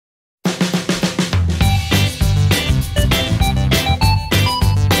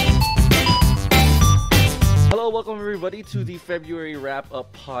welcome everybody to the February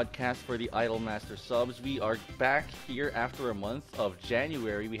wrap-up podcast for the Idol Master subs. We are back here after a month of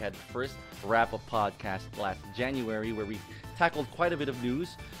January. We had the first wrap-up podcast last January where we tackled quite a bit of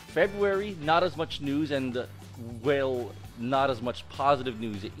news. February, not as much news, and well, not as much positive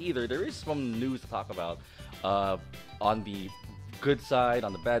news either. There is some news to talk about on the good side,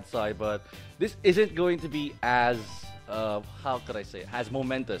 on the bad side, but this isn't going to be as, how could I say it, as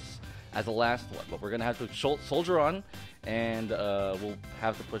momentous as the last one, but we're gonna have to soldier on, and we'll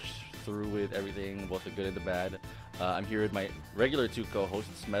have to push through with everything, both the good and the bad. I'm here with my regular two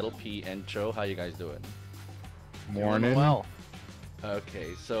co-hosts, Metal P and Cho. How you guys doing? Morning. Well,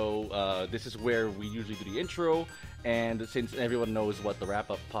 okay, so this is where we usually do the intro, and since everyone knows what the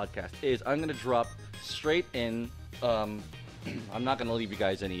wrap-up podcast is, I'm gonna drop straight in. I'm not gonna leave you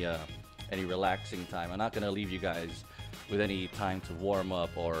guys any relaxing time. I'm not gonna leave you guys with any time to warm up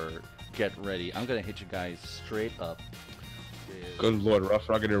or get ready. I'm gonna hit you guys straight up. Good Lord, rough,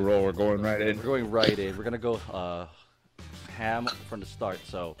 rugged, and roll. We're going right in. We're going right in. We're gonna go ham from the start.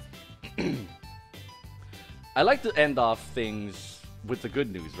 So I like to end off things with the good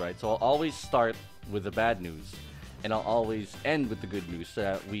news, right? So I'll always start with the bad news, and I'll always end with the good news, so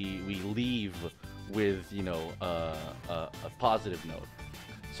that we leave with, you know, a positive note.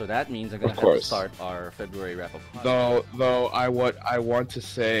 So that means I'm gonna have to start our February wrap-up. Though I want to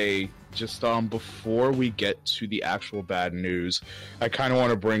say, just before we get to the actual bad news, I kind of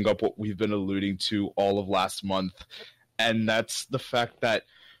want to bring up what we've been alluding to all of last month, and that's the fact that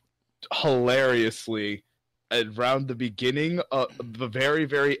hilariously, around the beginning, the very,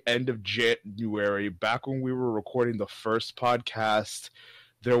 very end of January, back when we were recording the first podcast,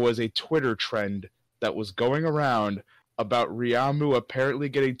 there was a Twitter trend that was going around about RennoujiP apparently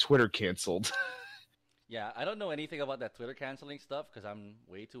getting Twitter canceled. Yeah, I don't know anything about that Twitter canceling stuff because I'm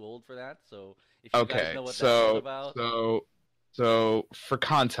way too old for that. So if you guys know what that's all about. So for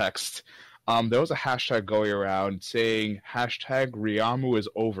context, there was a hashtag going around saying hashtag RennoujiP is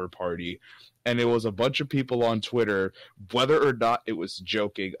over party. And it was a bunch of people on Twitter, whether or not it was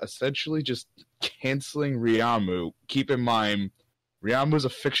joking, essentially just canceling RennoujiP. Keep in mind, RennoujiP is a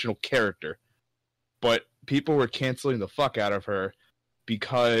fictional character. But people were canceling the fuck out of her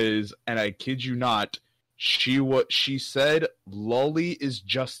because, and I kid you not, she said lolly is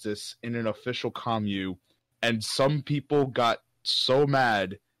justice in an official commune, and some people got so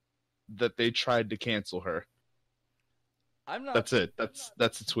mad that they tried to cancel her. That's it. That's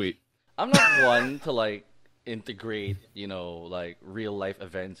the tweet. I'm not one to like integrate, you know, like real life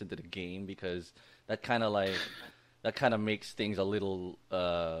events into the game, because that kind of makes things a little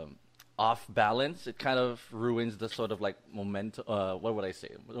off balance. It kind of ruins the sort of like momentum. What would I say?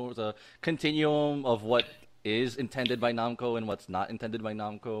 There was a continuum of what is intended by Namco and what's not intended by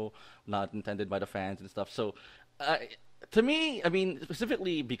Namco, not intended by the fans and stuff. So, to me, I mean,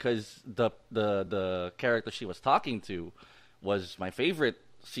 specifically because the character she was talking to was my favorite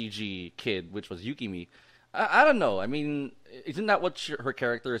CG kid, which was Yukimi. I don't know. I mean, isn't that what her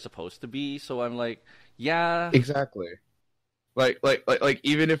character is supposed to be? So I'm like, yeah, exactly. Like,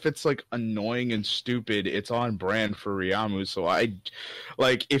 even if it's like annoying and stupid, it's on brand for RennoujiP. So I,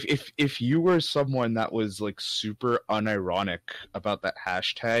 like, if you were someone that was like super unironic about that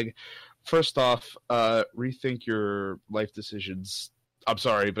hashtag, first off, rethink your life decisions. I'm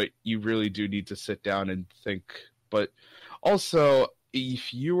sorry, but you really do need to sit down and think. But also,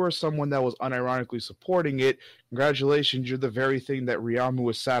 if you were someone that was unironically supporting it, congratulations, you're the very thing that RennoujiP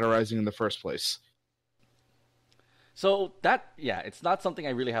was satirizing in the first place. So that, yeah, it's not something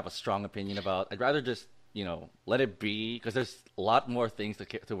I really have a strong opinion about. I'd rather just, you know, let it be, because there's a lot more things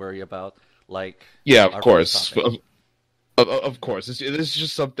to worry about. Like, yeah, of course, of course. This is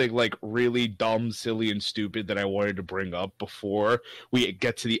just something like really dumb, silly, and stupid that I wanted to bring up before we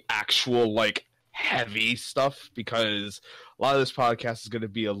get to the actual like heavy stuff, because a lot of this podcast is going to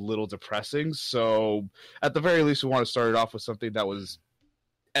be a little depressing. So at the very least, we want to start it off with something that was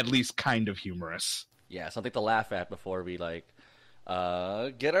at least kind of humorous. Yeah, something to laugh at before we like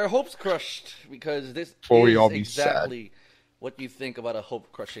get our hopes crushed, because this is exactly what you think about a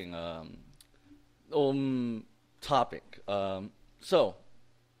hope crushing topic. So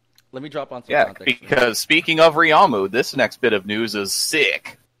let me drop on some context. Yeah, because speaking of RennoujiP, this next bit of news is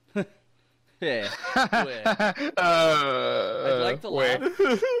sick. Yeah. I'd like to laugh.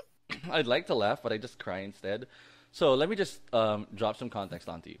 I'd like to laugh, but I just cry instead. So let me just drop some context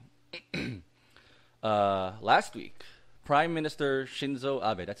onto you. Last week, Prime Minister Shinzo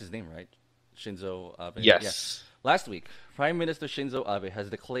Abe, that's his name, right? Shinzo Abe? Yes. Yeah. Last week, Prime Minister Shinzo Abe has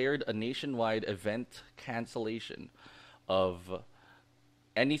declared a nationwide event cancellation of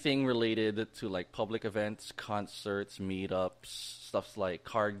anything related to like public events, concerts, meetups, stuff like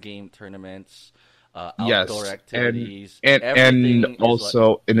card game tournaments, outdoor Yes, activities, and everything is like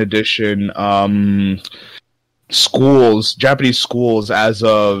also in addition, schools, Japanese schools, as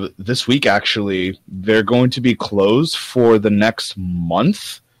of this week, actually, they're going to be closed for the next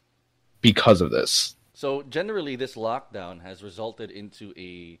month because of this. so generally this lockdown has resulted into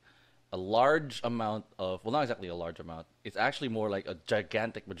a large amount of, well, not exactly a large amount. It's actually more like a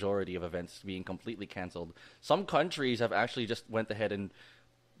gigantic majority of events being completely canceled. Some countries have actually just went ahead and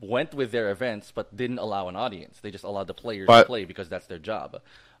went with their events, but didn't allow an audience. They just allowed the players to But play because that's their job.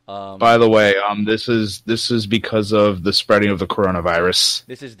 by the way, this is because of the spreading of the coronavirus.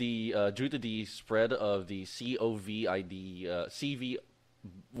 This is the due to the spread of the COVID, CV,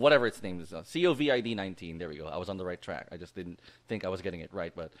 whatever its name is, COVID-19. There we go. I was on the right track. I just didn't think I was getting it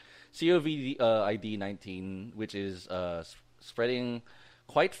right, but COVID-19, which is spreading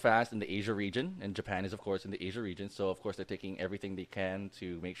quite fast in the Asia region, and Japan is of course in the Asia region. So of course they're taking everything they can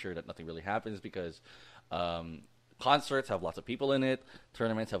to make sure that nothing really happens because um, concerts have lots of people in it,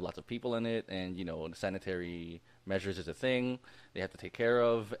 tournaments have lots of people in it, and sanitary measures is a thing they have to take care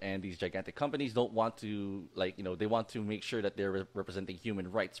of. And these gigantic companies don't want to, like, they want to make sure that they're representing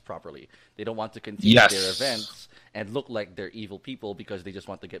human rights properly. They don't want to continue their Yes. events and look like they're evil people because they just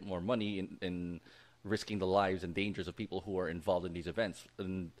want to get more money in risking the lives and dangers of people who are involved in these events.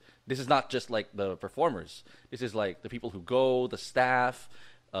 And this is not just like the performers. This is like the people who go, the staff,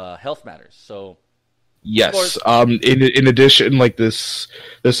 health matters. So of Yes. course, In addition, like this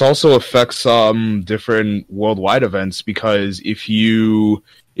also affects different worldwide events because if you've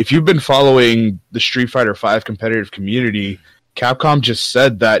been following the Street Fighter V competitive community, Capcom just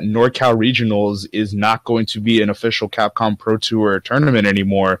said that NorCal Regionals is not going to be an official Capcom Pro Tour tournament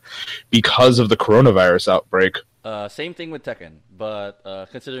anymore because of the coronavirus outbreak. same thing with Tekken, but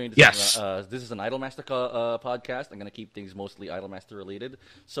considering Yes. this is an Idolmaster podcast, I'm gonna keep things mostly Idolmaster related.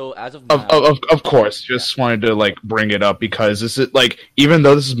 So as of Of, now, of, of course, yeah, just wanted to like bring it up because this is like even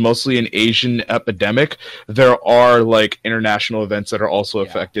though this is mostly an Asian epidemic, there are like international events that are also yeah,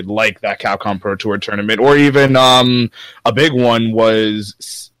 affected, like that Capcom Pro Tour tournament, or even a big one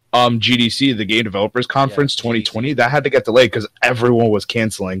was GDC, the Game Developers yeah, Conference GDC. 2020, that had to get delayed because everyone was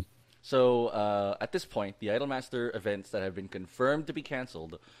canceling. So at this point, the Idolmaster events that have been confirmed to be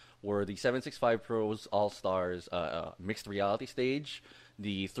canceled were the 765 Pros All Stars mixed reality stage,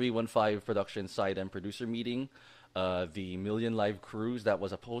 the 315 production side and producer meeting, the Million Live Cruise that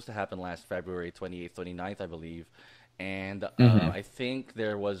was supposed to happen last February 28th, 29th, I believe, and Hmm. I think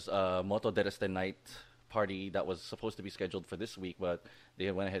there was a Moto Dereste night party that was supposed to be scheduled for this week, but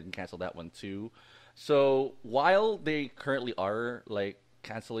they went ahead and canceled that one too. So while they currently are like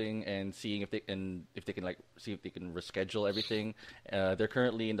canceling and seeing if they can like see if they can reschedule everything, they're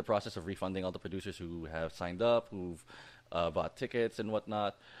currently in the process of refunding all the producers who have signed up, who've bought tickets and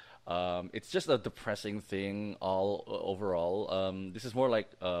whatnot. It's just a depressing thing all overall. This is more like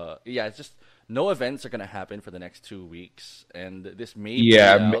yeah, it's just no events are gonna happen for the next 2 weeks, and this may bleed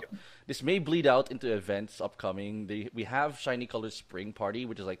Yeah, out. This may bleed out into events upcoming. We have Shiny Colors Spring Party,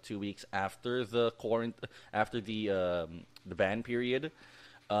 which is like 2 weeks after after the ban period.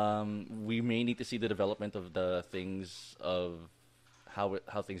 We may need to see the development of the things of how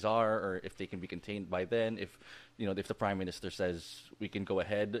things are, or if they can be contained by then. If if the prime minister says we can go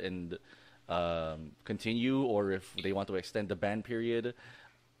ahead and continue, or if they want to extend the ban period.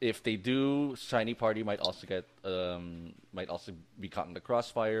 If they do, Shiny Party might also be caught in the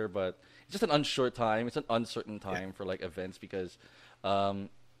crossfire. But it's just an unsure time. It's an uncertain time for like events because um,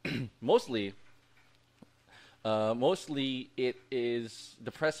 mostly mostly it is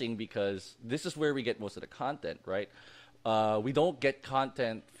depressing because this is where we get most of the content, right? We don't get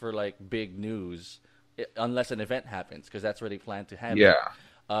content for like big news unless an event happens because that's where they plan to have it.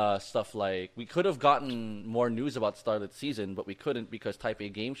 yeah. Stuff like we could have gotten more news about Starlit Season, but we couldn't because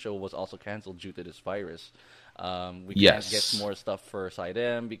Taipei Game Show was also canceled due to this virus. We can't get Yes. more stuff for Side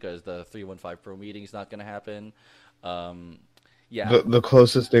M because the 315 Pro meeting is not going to happen. Um, yeah, The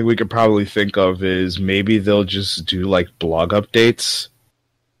closest thing we could probably think of is maybe they'll just do like blog updates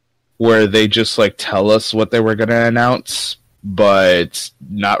where they just like tell us what they were going to announce, but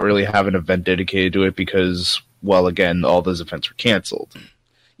not really have an event dedicated to it because, well, again, all those events were canceled.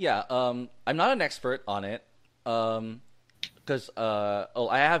 yeah. I'm not an expert on it because I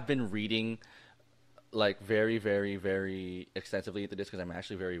have been reading like very, very, very extensively into this because I'm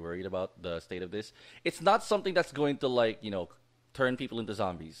actually very worried about the state of this. It's not something that's going to like turn people into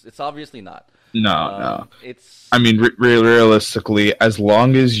zombies. It's obviously not. No, no. It's I mean, realistically, as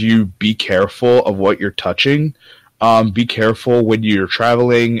long as you be careful of what you're touching, Be careful when you're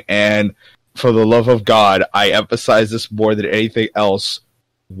traveling, and for the love of God, I emphasize this more than anything else.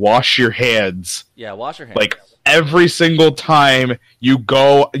 Wash your hands. Yeah, wash your hands. Like, every single time you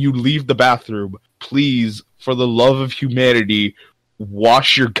leave the bathroom, please, for the love of humanity,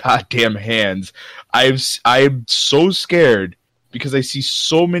 wash your goddamn hands. I'm so scared because I see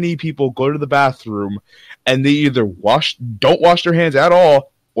so many people go to the bathroom and they either don't wash their hands at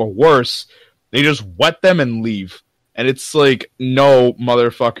all, or worse, they just wet them and leave. And it's like, no,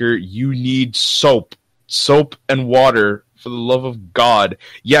 motherfucker, you need soap and water, for the love of God.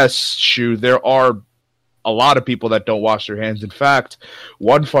 Yes, Shu, there are a lot of people that don't wash their hands. In fact,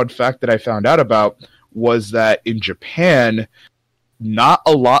 one fun fact that I found out about was that in Japan, not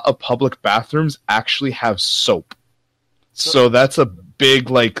a lot of public bathrooms actually have soap. So that's a big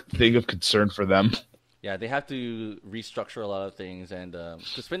thing of concern for them. Yeah, they have to restructure a lot of things, and to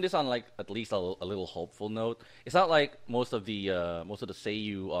spin this on at least a little hopeful note, it's not like most of the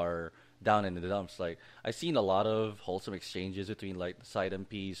Seiyu are down in the dumps. Like, I've seen a lot of wholesome exchanges between the side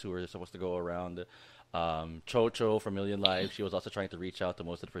MPs who are supposed to go around. Cho from Million Lives, she was also trying to reach out to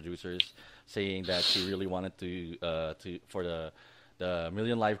most of the producers, saying that she really wanted for the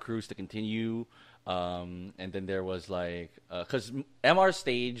Million Live cruise to continue. And then there was because MR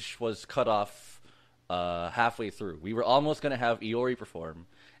stage was cut off halfway through. We were almost gonna have Iori perform,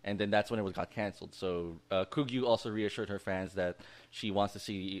 and then that's when it got canceled. So Kugyu also reassured her fans that she wants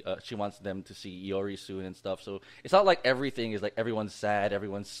them to see Iori soon and stuff. So it's not like everything is everyone's sad,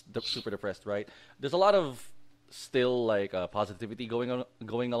 everyone's super depressed, right? There's a lot of still positivity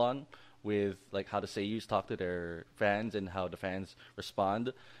going along with how the seiyus talk to their fans and how the fans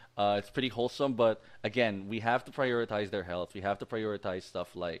respond. It's pretty wholesome, but again, we have to prioritize their health. We have to prioritize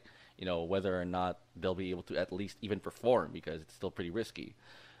stuff whether or not they'll be able to at least even perform, because it's still pretty risky.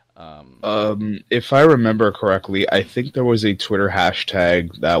 If I remember correctly, I think there was a Twitter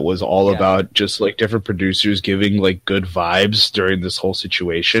hashtag that was all about just different producers giving good vibes during this whole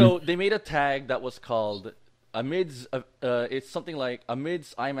situation. So they made a tag that was called it's something like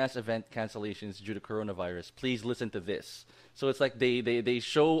amidst Imas event cancellations due to coronavirus, please listen to this. So it's they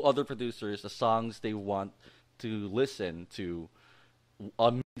show other producers the songs they want to listen to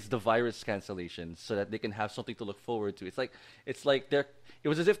amidst the virus cancellations, so that they can have something to look forward to. It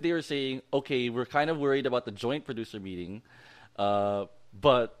was as if they were saying, okay, we're kind of worried about the joint producer meeting,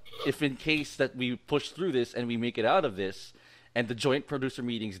 but if in case that we push through this and we make it out of this, and the joint producer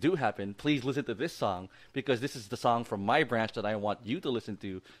meetings do happen, please listen to this song, because this is the song from my branch that I want you to listen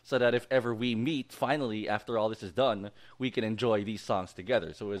to, so that if ever we meet, finally, after all this is done, we can enjoy these songs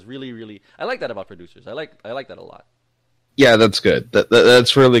together. So it was really, really... I like that about producers. I like that a lot. Yeah, that's good.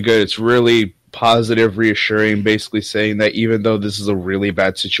 That's really good. It's really positive, reassuring, basically saying that even though this is a really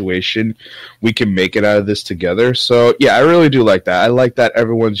bad situation, we can make it out of this together. So, yeah, I really do like that. I like that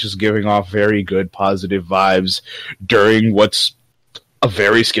everyone's just giving off very good, positive vibes during what's a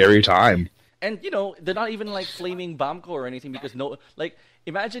very scary time. And, they're not even, flaming Bamko or anything, because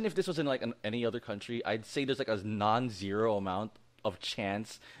imagine if this was in, any other country, I'd say there's, a non-zero amount of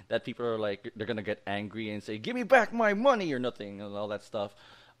chance that people are they're gonna get angry and say, give me back my money or nothing, and all that stuff.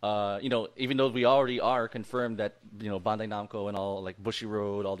 Even though we already are confirmed that Bandai Namco and all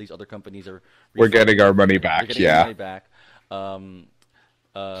Bushiroad, all these other companies we're getting our money back. Our money back. Well,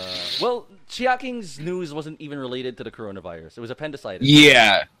 Chiaking's news wasn't even related to the coronavirus. It was appendicitis.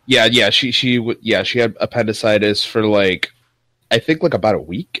 Yeah. She had appendicitis for I think about a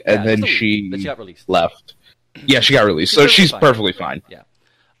week, and then she got released. Left. Yeah, she got released, so she's perfectly fine. Yeah.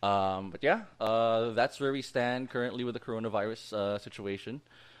 That's where we stand currently with the coronavirus situation.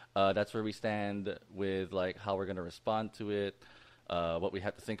 That's where we stand with how we're gonna respond to it, what we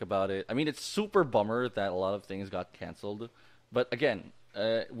have to think about it. I mean, it's super bummer that a lot of things got canceled, but again,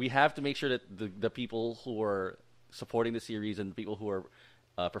 we have to make sure that the people who are supporting the series and the people who are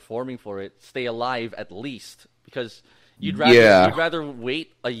performing for it stay alive at least, because you'd rather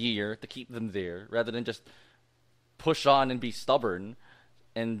wait a year to keep them there rather than just push on and be stubborn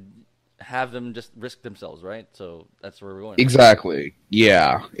and have them just risk themselves, right? So that's where we're going. Exactly.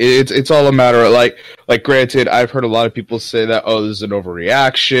 Yeah. It's all a matter of granted, I've heard a lot of people say that, oh, this is an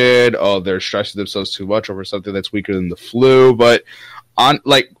overreaction, oh, they're stressing themselves too much over something that's weaker than the flu, but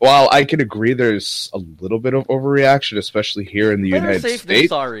while I can agree there's a little bit of overreaction, especially here in the United States. Better safe than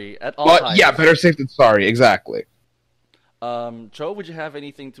sorry at all times. Yeah, better safe than sorry, exactly. Cho, would you have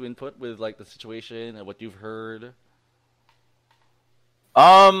anything to input with the situation and what you've heard?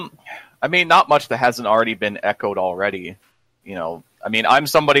 I mean, not much that hasn't already been echoed already. I mean, I'm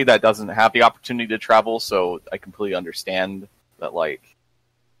somebody that doesn't have the opportunity to travel, so I completely understand that,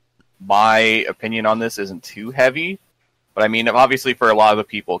 my opinion on this isn't too heavy, but I mean, obviously for a lot of the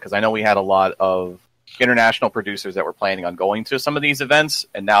people, because I know we had a lot of international producers that were planning on going to some of these events,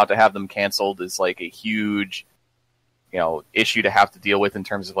 and now to have them canceled is like a huge, issue to have to deal with in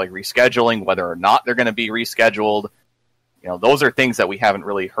terms of like rescheduling, whether or not they're going to be rescheduled. Those are things that we haven't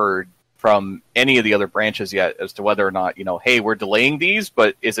really heard from any of the other branches yet as to whether or not, hey, we're delaying these,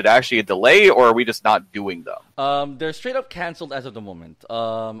 but is it actually a delay or are we just not doing them? They're straight up canceled as of the moment.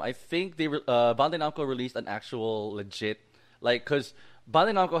 I think Bandai Namco released an actual legit, because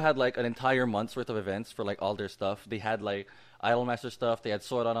Bandai Namco had like an entire month's worth of events for like all their stuff. They had like Idolmaster stuff, they had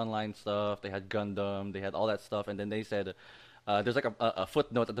Sword Art Online stuff, they had Gundam, they had all that stuff, and then they said there's like a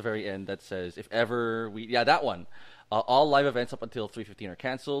footnote at the very end that says if ever that one. All live events up until 3/15 are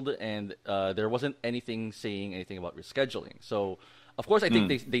canceled, and there wasn't anything saying anything about rescheduling. So, of course, I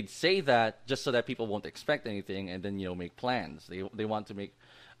think they'd say that just so that people won't expect anything, and then make plans. They want to make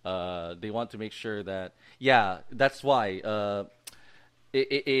sure that that's why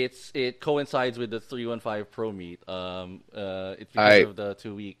it coincides with the 315 Pro Meet. It's because of the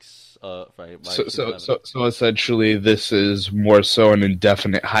 2 weeks. So essentially, this is more so an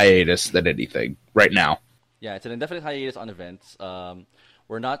indefinite hiatus than anything right now. Yeah, it's an indefinite hiatus on events.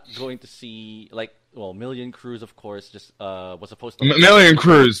 We're not going to see Million Crews, of course, just was supposed to. Million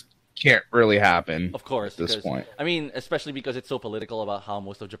Crews can't really happen. Of course, at this point. I mean, especially because it's so political about how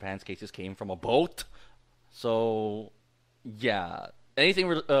most of Japan's cases came from a boat. So, yeah,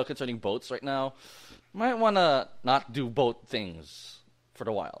 anything concerning boats right now, might want to not do boat things for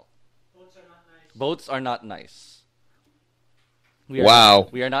a while. Boats are not nice. We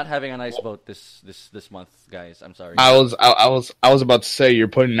are not having a nice boat this month, guys. I'm sorry. I was about to say you're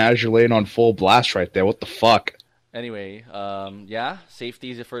putting Azure Lane on full blast right there. What the fuck? Anyway,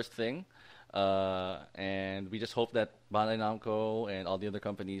 safety is the first thing, and we just hope that Bandai Namco and all the other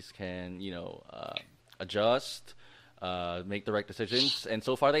companies can adjust, make the right decisions, and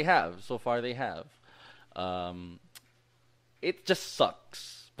so far they have. It just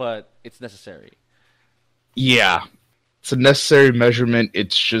sucks, but it's necessary. Yeah. It's a necessary measurement.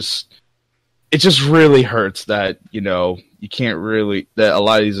 It just really hurts that, you can't really, that a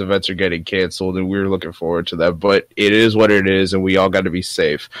lot of these events are getting canceled, and we're looking forward to that, but it is what it is, and we all got to be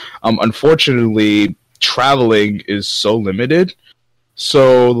safe. Unfortunately, traveling is so limited,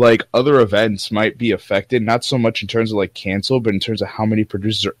 so, other events might be affected, not so much in terms of, canceled, but in terms of how many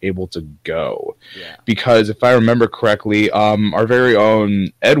producers are able to go. Yeah. Because if I remember correctly, our very own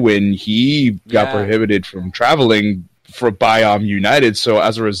Edwin, he got prohibited from traveling by United, so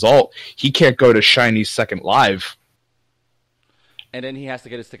as a result, he can't go to Shiny's second live. And then he has to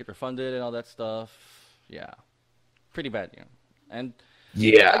get his ticket refunded and all that stuff. Yeah. Pretty bad, And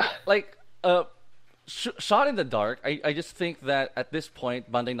shot in the dark, I just think that at this point,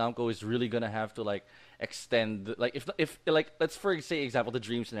 Bandai Namco is really gonna have to extend, if let's for example the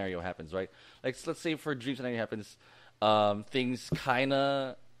dream scenario happens, right? Let's say for dream scenario happens, things kind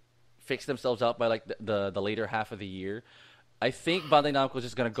of fix themselves out by the later half of the year. I think Bandai Namco is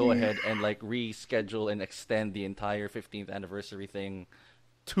just gonna go ahead and reschedule and extend the entire 15th anniversary thing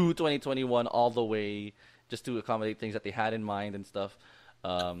to 2021 all the way, just to accommodate things that they had in mind and stuff.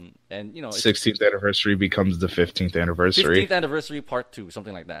 And 16th anniversary becomes the 15th anniversary. 15th anniversary part 2,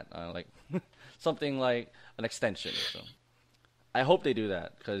 something like that. Something like an extension. So I hope they do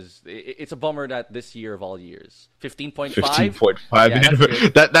that, because it's a bummer that this year of all years, 15.5.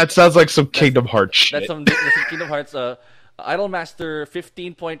 15.5. That sounds like some Kingdom Hearts shit. That's some Kingdom Hearts. Idolmaster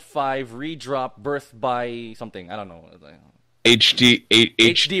 15.5 redrop, birthed by something, I don't know. HD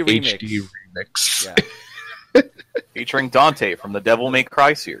remix. Yeah. Featuring Dante from the Devil May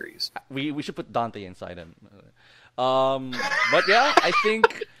Cry series. We should put Dante inside him. But yeah, I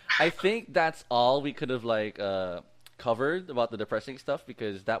think that's all we could have covered about the depressing stuff,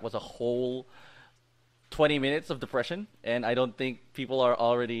 because that was a whole 20 minutes of depression, and I don't think people have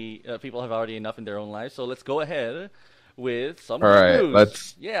already enough in their own lives. So let's go ahead with some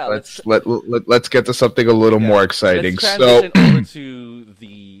news. Let's get to something a little more exciting. Let's transition over to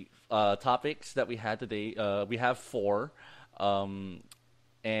the topics that we had today. We have 4,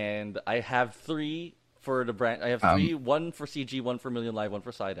 and I have 3 for the brand. I have 3, 1 for CG, 1 for Million Live, 1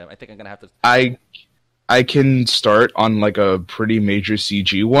 for Sidem. I think I'm gonna have to. I can start on a pretty major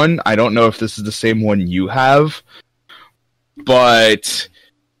CG one. I don't know if this is the same one you have, but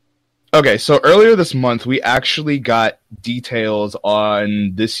okay. So earlier this month, we actually got details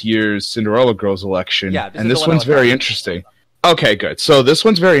on this year's Cinderella Girls election, and this one's very interesting. Okay, good. So this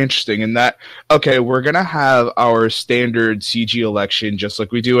one's very interesting in that, we're going to have our standard CG election just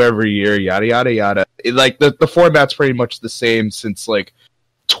like we do every year, yada, yada, yada. The format's pretty much the same since,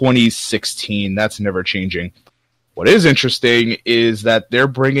 2016. That's never changing. What is interesting is that they're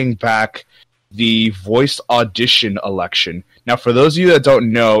bringing back the voice audition election. Now, for those of you that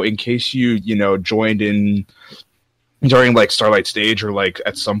don't know, in case you joined in during like Starlight Stage or like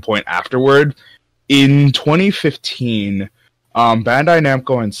at some point afterward, in 2015, Bandai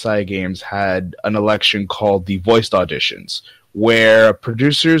Namco and Cygames had an election called the voiced auditions, where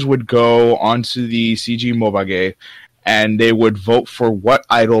producers would go onto the CG Mobage and they would vote for what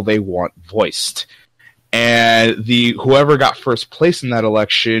idol they want voiced. And whoever got first place in that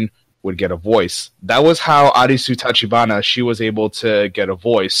election would get a voice. That was how Arisu Tachibana, she was able to get a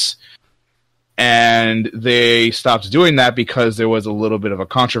voice. And they stopped doing that because there was a little bit of a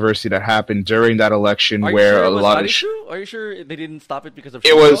controversy that happened during that election where a lot of... Are you sure they didn't stop it because of Shuko?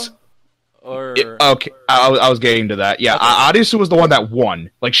 It was... Okay, I was getting to that. Yeah, okay. Arisu was the one that won.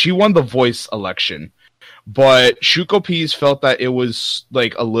 Like, she won the voice election. But Shuko Peas felt that it was,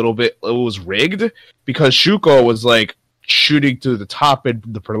 like, a little bit... It was rigged because Shuko was, like, shooting to the top in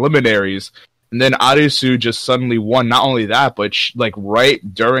the preliminaries, and then Arisu just suddenly won. Not only that, but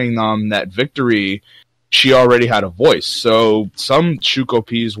right during that victory, she already had a voice. So some Shuko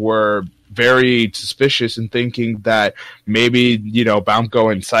Ps were very suspicious in thinking that maybe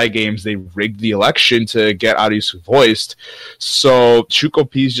Bamco and Cygames, they rigged the election to get Arisu voiced. So Shuko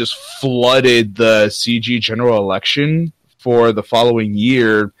Ps just flooded the CG general election for the following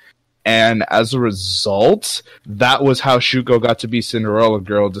year. And as a result, that was how Shuko got to be Cinderella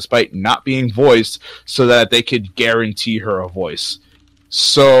Girl, despite not being voiced, so that they could guarantee her a voice.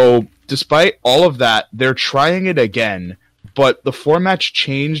 So, despite all of that, they're trying it again, but the format's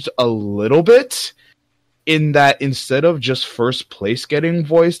changed a little bit, in that instead of just first place getting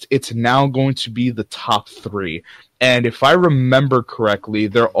voiced, it's now going to be the top 3. And if I remember correctly,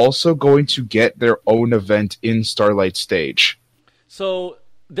 they're also going to get their own event in Starlight Stage. So...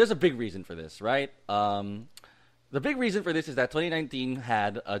 there's a big reason for this, right? The big reason for this is that 2019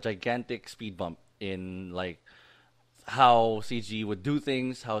 had a gigantic speed bump in like how CG would do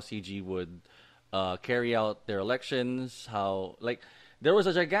things, how CG would carry out their elections, how like there was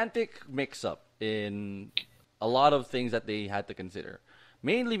a gigantic mix-up in a lot of things that they had to consider.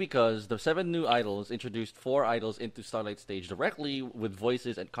 Mainly because the 7 new idols introduced 4 idols into Starlight Stage directly with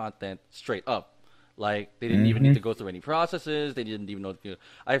voices and content straight up. Like they didn't even need to go through any processes. They didn't even know.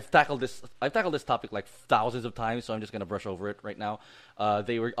 I've tackled this topic like thousands of times, so I'm just gonna brush over it right now.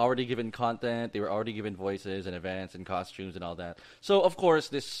 They were already given content. They were already given voices and events and costumes and all that. So of course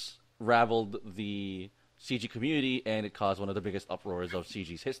this raveled the CG community, and it caused one of the biggest uproars of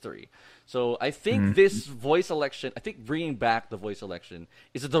CG's history. So I think this voice election, I think bringing back the voice election,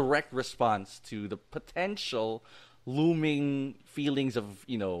 is a direct response to the potential looming feelings of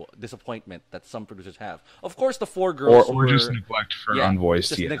disappointment that some producers have. Of course, the 4 girls or just neglect for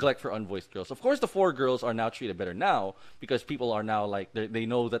unvoiced. Neglect for unvoiced girls. Of course, the 4 girls are now treated better now because people are now like they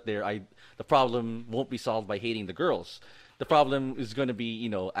know that the problem won't be solved by hating the girls. The problem is going to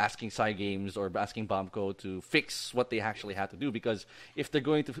be asking Cygames or asking Bamco to fix what they actually have to do, because if they're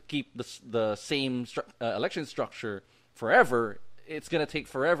going to keep the same election structure forever, it's going to take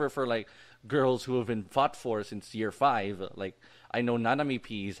forever for like girls who have been fought for since year 5. Like I know Nanami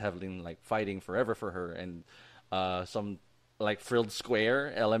P's have been like fighting forever for her, and some like Frilled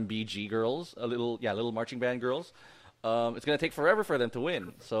Square LMBG girls, little marching band girls. It's gonna take forever for them to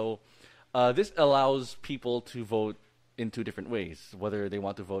win. So this allows people to vote in 2 different ways, whether they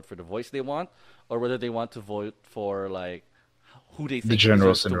want to vote for the voice they want, or whether they want to vote for like who they think the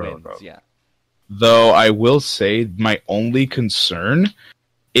general Cinderella vote. Yeah. Though I will say my only concern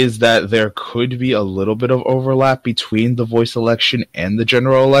is that there could be a little bit of overlap between the voice election and the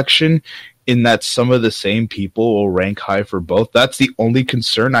general election, in that some of the same people will rank high for both. That's the only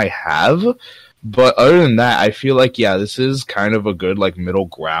concern I have. But other than that, I feel like, this is kind of a good like middle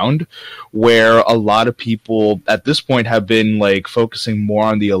ground, where a lot of people at this point have been like focusing more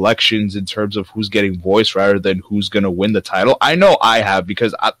on the elections in terms of who's getting voice rather than who's going to win the title. I know I have,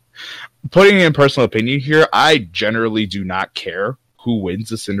 because putting in personal opinion here, I generally do not care who wins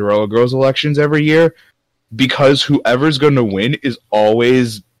the Cinderella Girls elections every year, because whoever's going to win is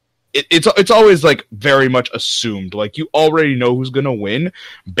always it's always like very much assumed. Like you already know who's going to win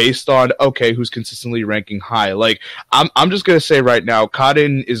based on who's consistently ranking high. Like I'm just going to say right now,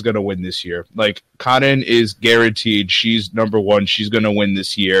 Karin is going to win this year. Like Karin is guaranteed. She's number 1. She's going to win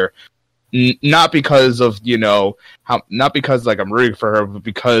this year. Not because of not because like I'm rooting for her, but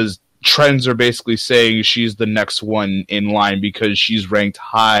because trends are basically saying she's the next one in line, because she's ranked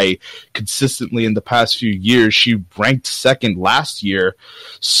high consistently in the past few years. She ranked 2nd last year.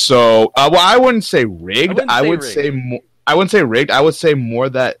 So, I wouldn't say rigged. I would say I wouldn't say rigged. I would say more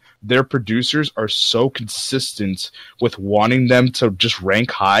that their producers are so consistent with wanting them to just rank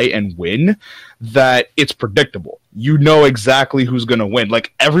high and win that it's predictable. You know exactly who's going to win.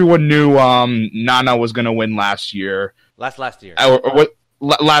 Like everyone knew Nana was going to win last year. Last year. Or what?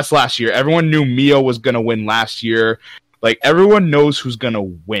 Last year. Everyone knew Mio was going to win last year. Like everyone knows who's going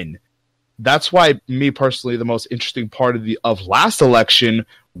to win. That's why, me personally, the most interesting part of last election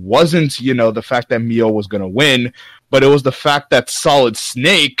wasn't, the fact that Mio was going to win, but it was the fact that Solid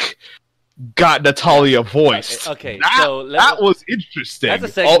Snake got Natalia voiced. Okay, that was interesting.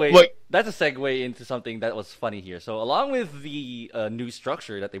 That's a segue. That's a segue into something that was funny here. So, along with the new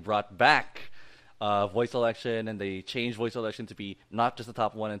structure that they brought back, voice selection, and they changed voice selection to be not just the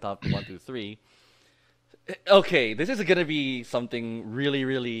top 1 and top 1 through 3. Okay, this is going to be something really,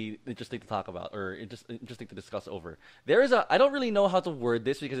 really interesting to talk about, or interesting to discuss over. I don't really know how to word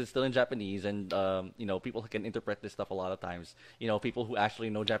this because it's still in Japanese, and people can interpret this stuff a lot of times. People who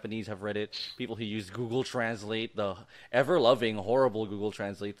actually know Japanese have read it. People who use Google Translate, the ever-loving, horrible Google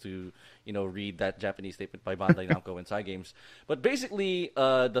Translate, to read that Japanese statement by Bandai Namco in Cygames. But basically,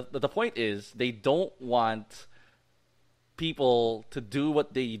 the point is they don't want people to do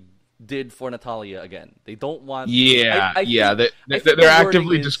what they did for Natalia again. They don't want. Yeah, they're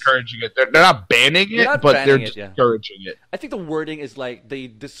actively discouraging it. They're not banning it, but they're discouraging it. I think the wording is like they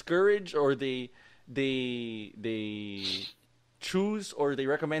discourage, or they choose, or they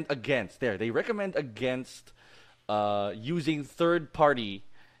recommend against. They recommend against using third party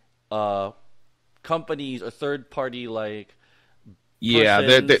companies or third party like. Yeah,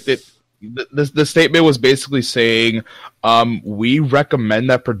 the statement was basically saying, we recommend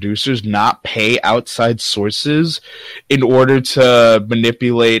that producers not pay outside sources in order to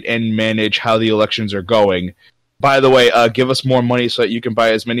manipulate and manage how the elections are going. By the way, give us more money so that you can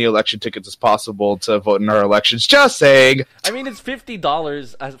buy as many election tickets as possible to vote in our elections. Just saying. I mean, it's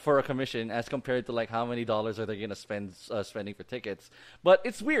 $50 for a commission as compared to like how many dollars are they gonna spending for tickets. But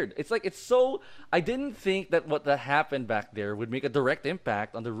it's weird. It's so. I didn't think that what that happened back there would make a direct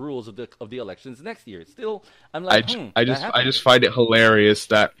impact on the rules of the elections next year. Still, I'm like, I just find it hilarious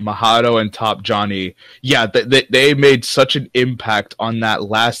that Mahado and Top Johnny, they made such an impact on that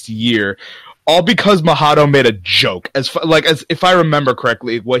last year. All because Mahado made a joke. As if I remember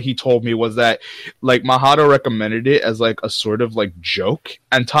correctly, what he told me was that like Mahado recommended it as like a sort of like joke,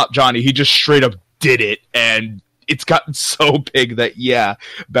 and Top Johnny, he just straight up did it, and it's gotten so big that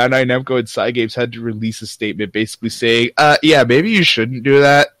Bandai Namco and Cygames had to release a statement basically saying, maybe you shouldn't do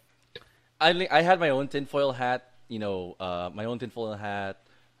that. I had my own tinfoil hat,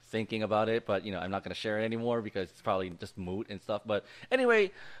 thinking about it, but I'm not going to share it anymore because it's probably just moot and stuff. But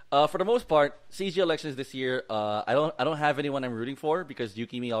anyway, for the most part, CG elections this year, I don't have anyone I'm rooting for because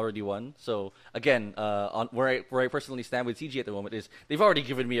Yukimi already won. So again, on where I personally stand with CG at the moment is they've already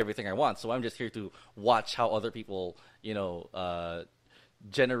given me everything I want. So I'm just here to watch how other people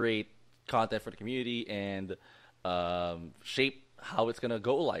generate content for the community and shape how it's gonna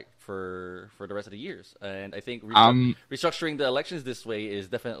go like for the rest of the years. And I think restructuring the elections this way is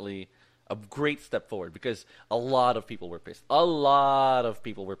definitely a great step forward because a lot of people were pissed. A lot of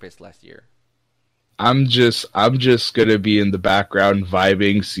people were pissed last year. I'm just gonna be in the background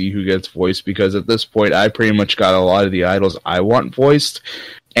vibing, see who gets voiced, because at this point I pretty much got a lot of the idols I want voiced,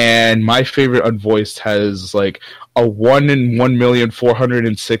 and my favorite unvoiced has like a 1 in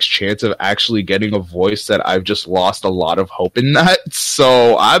 1,406,000 chance of actually getting a voice that I've just lost a lot of hope in that.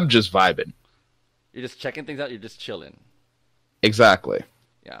 So I'm just vibing. You're just checking things out. You're just chilling. Exactly.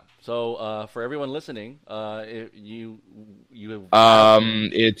 Yeah. So for everyone listening,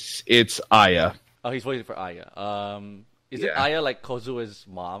 it's Aya. Oh, he's waiting for Aya. Is it Aya like Kozue's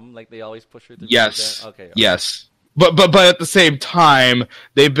mom? Like they always push her to Yes. Be like that? Okay. Yes. But at the same time,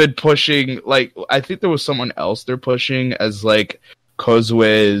 they've been pushing, like, I think there was someone else they're pushing as, like,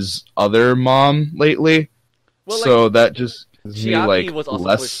 Kozue's other mom lately. Well, so like, that just gives me, like, was also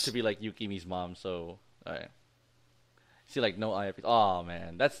less... pushed to be, like, Yukimi's mom, so... Alright. See, like, no Aya... Oh,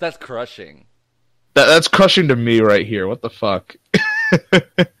 man. That's crushing. That's crushing to me right here. What the fuck?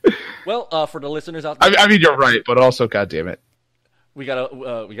 Well, for the listeners out there... I mean, you're right, but also, goddammit. We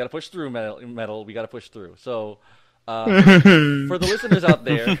gotta push through, metal. We gotta push through. So... for the listeners out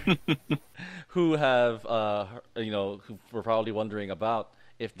there who have, who were probably wondering about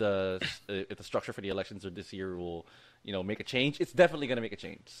if the structure for the elections or this year will, make a change, it's definitely going to make a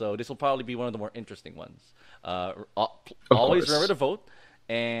change. So this will probably be one of the more interesting ones. Always remember to vote,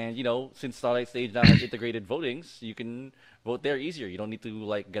 and since Starlight Stage now has integrated votings, you can vote there easier. You don't need to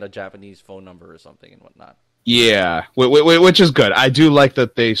like get a Japanese phone number or something and whatnot. Yeah, which is good. I do like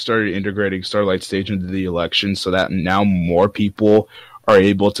that they started integrating Starlight Stage into the election so that now more people are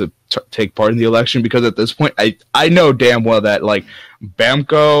able to take part in the election, because at this point, I know damn well that like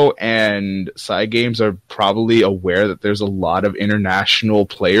Bamco and Cygames are probably aware that there's a lot of international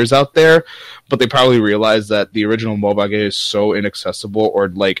players out there, but they probably realize that the original mobile game is so inaccessible or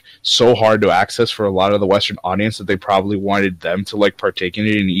like so hard to access for a lot of the Western audience that they probably wanted them to like partake in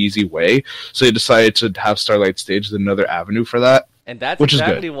it in an easy way. So they decided to have Starlight Stage as another avenue for that. And that's which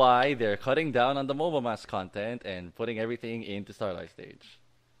exactly is good. why they're cutting down on the mobile mass content and putting everything into Starlight Stage.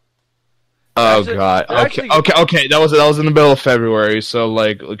 Oh Actually, god. they're Okay. actually- Okay. That was in the middle of February. So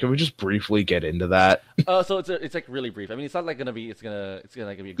like, can we just briefly get into that? So it's like really brief. I mean, it's not like gonna be. It's gonna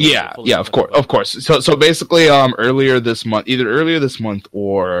like be. Yeah. fully Yeah. Of course. So basically, earlier this month, either earlier this month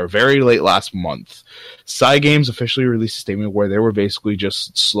or very late last month, Cygames officially released a statement where they were basically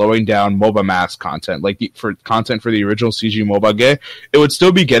just slowing down MOBA mass content, like for content for the original CG MOBA game. It would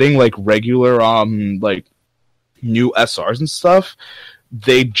still be getting like regular like new SRs and stuff.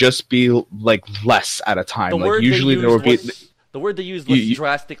 They'd just be like less at a time. Like usually there would be the word they used was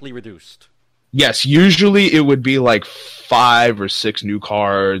drastically reduced. Yes, usually it would be like 5 or 6 new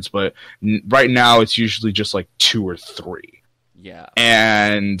cards, but right now it's usually just like 2 or 3. Yeah.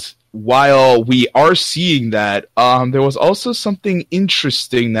 And while we are seeing that, there was also something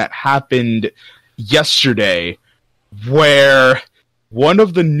interesting that happened yesterday where one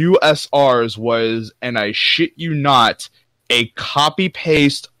of the new SRs was, and I shit you not, a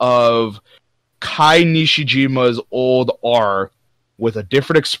copy-paste of Kai Nishijima's old R with a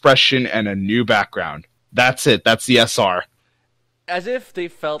different expression and a new background. That's it. That's the SR. As if they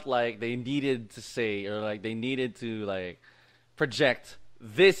felt like they needed to say, or like they needed to like project,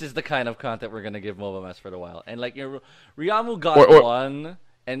 this is the kind of content we're gonna give Mobile Mass for a while. And like Ryamu got one,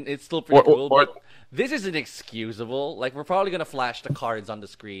 and it's still pretty cool, but this is inexcusable. Like, we're probably gonna flash the cards on the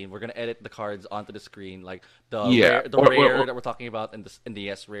screen. We're gonna edit the cards onto the screen, like the rare that we're talking about in the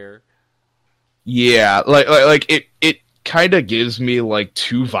S rare. Yeah, like it kind of gives me like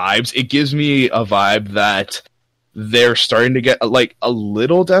two vibes. It gives me a vibe that they're starting to get like a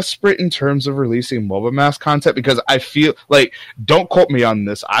little desperate in terms of releasing MOBA Mass content, because I feel like, don't quote me on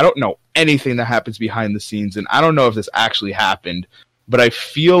this, I don't know anything that happens behind the scenes, and I don't know if this actually happened, but I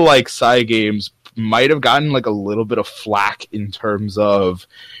feel like Cygames might have gotten like a little bit of flack in terms of,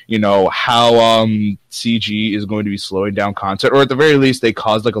 you know, how CG is going to be slowing down content, or at the very least they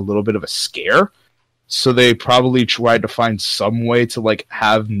caused like a little bit of a scare. So they probably tried to find some way to like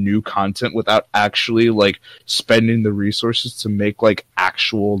have new content without actually like spending the resources to make like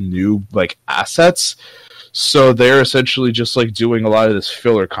actual new like assets. So they're essentially just like doing a lot of this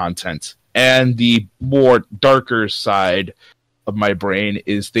filler content. And the more darker side of my brain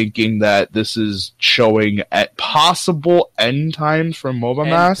is thinking that this is showing at possible end times for MOBA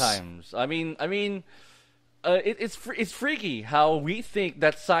Mass. End times. I mean, it's freaky how we think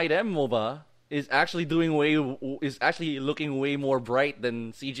that Side M MOBA is actually looking way more bright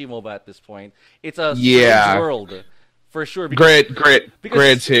than CG MOBA at this point. It's a strange world, for sure. Granted,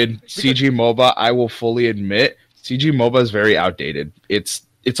 CG MOBA, I will fully admit, CG MOBA is very outdated. It's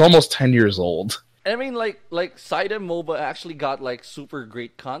almost 10 years old. I mean, like Side M MOBA actually got like super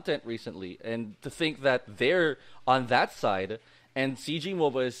great content recently, and to think that they're on that side, and CG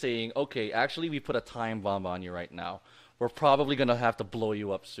MOBA is saying, okay, actually we put a time bomb on you right now. We're probably gonna have to blow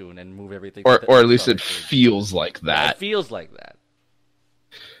you up soon and move everything. Or at least it feels like that. Yeah, it feels like that.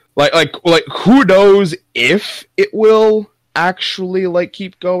 Like who knows if it will actually like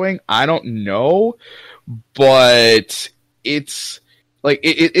keep going? I don't know, but it's like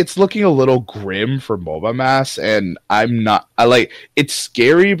it's looking a little grim for MOBA Mass, and it's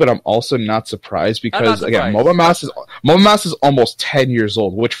scary, but I'm also not surprised because again, MOBA Mass is almost 10 years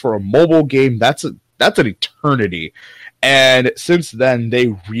old, which for a mobile game that's an eternity. And since then,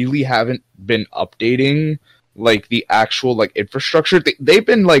 they really haven't been updating like the actual like infrastructure. They've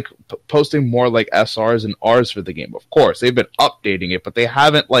been like posting more like SRs and Rs for the game. Of course, they've been updating it, but they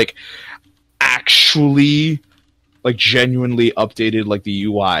haven't like actually like genuinely updated like the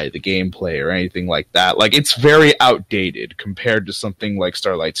UI, the gameplay, or anything like that. Like, it's very outdated compared to something like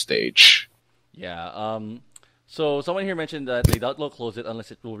Starlight Stage. Yeah. So someone here mentioned that they don't close it unless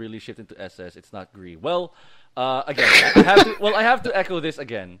it will really shift into SS. It's not GRE. Well. Again, I have to echo this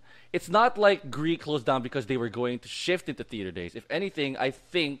again. It's not like GRE closed down because they were going to shift into theater days. If anything, I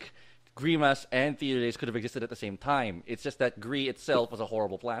think GREMAS and theater days could have existed at the same time. It's just that GRE itself was a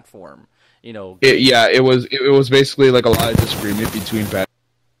horrible platform. You know. It was basically like a lot of disagreement between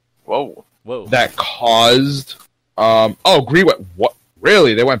Whoa. that caused GRE went what?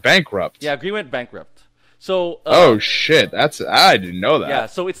 Really? They went bankrupt. Yeah, GRE went bankrupt. So oh shit, I didn't know that. yeah,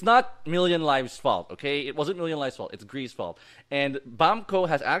 so it's not Million Lives' fault, okay? It wasn't Million Lives' fault. It's Gree's fault. And Bamco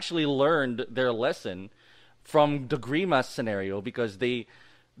has actually learned their lesson from the Grimace scenario because they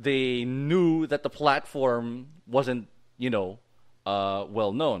knew that the platform wasn't,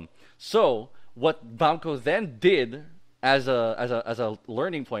 well known. So what Bamco then did as a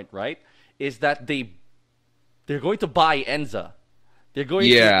learning point, right, is that they're going to buy Enza. They're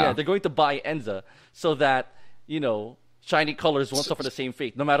going to buy Enza so that, shiny colors won't suffer the same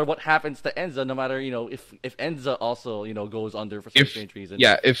fate. No matter what happens to Enza, no matter, if Enza also, goes under for some strange reason.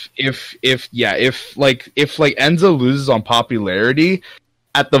 Yeah, if Enza loses on popularity,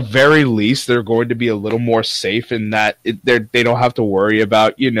 at the very least they're going to be a little more safe in that they don't have to worry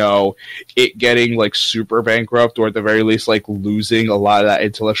about, it getting like super bankrupt, or at the very least like losing a lot of that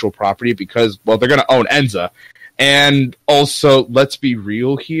intellectual property, because, well, they're going to own Enza. And also, let's be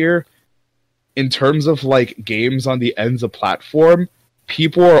real here, in terms of like games on the Enza platform,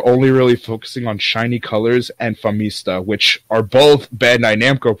 people are only really focusing on Shiny Colors and Famista, which are both Bandai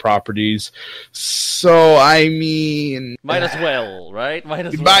Namco properties. So, I mean, might as well, right? Might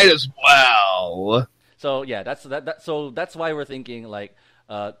as well. So yeah, that's why we're thinking like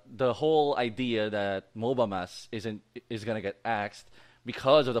the whole idea that MobaMass is gonna get axed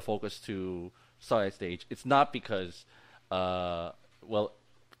because of the focus to Starlight Stage. It's not because well,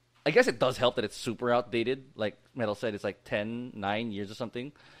 I guess it does help that it's super outdated. Like Metal said, it's like 9 years or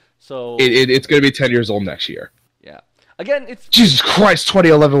something. So it's going to be 10 years old next year. Yeah. Again, it's... Jesus Christ,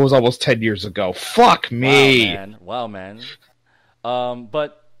 2011 was almost 10 years ago. Fuck me. Wow, man.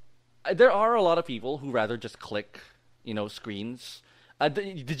 But there are a lot of people who rather just click, screens.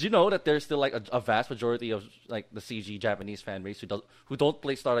 Did you know that there's still like a vast majority of like the CG Japanese fan base who don't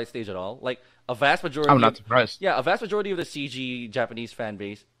play Starlight Stage at all? Like a vast majority. I'm not surprised. Yeah, a vast majority of the CG Japanese fan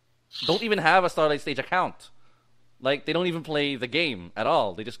base don't even have a Starlight Stage account. Like, they don't even play the game at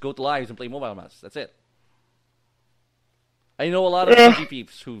all. They just go to lives and play Mobile Mass. That's it. I know a lot of CG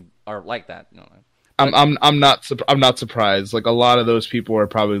peeps who are like that. I'm not surprised. Like, a lot of those people are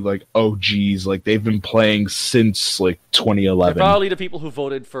probably like, oh geez, like they've been playing since like 2011. They're probably the people who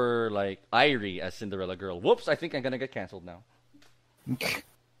voted for like Irie as Cinderella Girl. Whoops! I think I'm gonna get canceled now.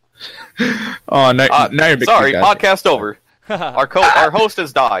 Oh, now you're making sorry. Podcast over. Our host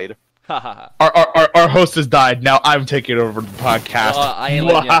has died. our host has died. Now I'm taking over the podcast. I am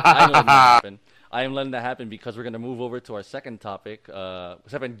letting that happen. I am letting that happen because we're going to move over to our second topic.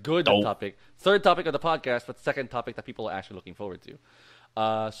 Topic. Third topic of the podcast, but second topic that people are actually looking forward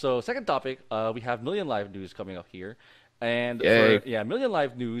to. So second topic, we have Million Live News coming up here. And Million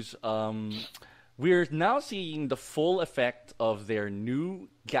Live News, we're now seeing the full effect of their new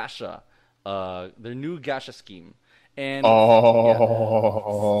gacha scheme. And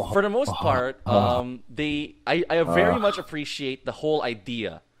for the most part, I very much appreciate the whole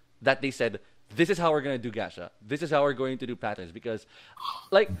idea that they said, this is how we're going to do gacha. This is how we're going to do patterns. Because,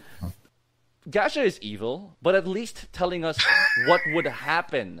 like, gacha is evil, but at least telling us what would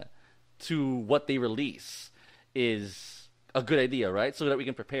happen to what they release is a good idea, right? So that we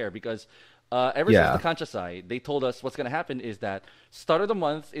can prepare. Because ever since the Kanchasai, they told us what's going to happen is that start of the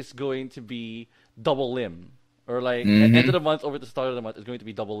month is going to be double lim. Or like end of the month over the start of the month is going to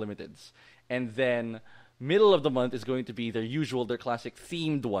be double limiteds. And then middle of the month is going to be their classic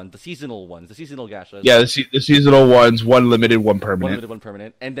themed ones, the seasonal gashas. Yeah, the seasonal ones, one limited, one permanent. One limited, one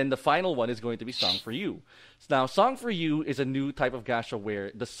permanent. And then the final one is going to be Song for You. Now, Song for You is a new type of gacha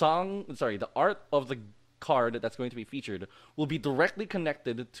where the art of the card that's going to be featured will be directly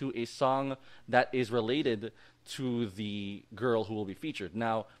connected to a song that is related to the girl who will be featured.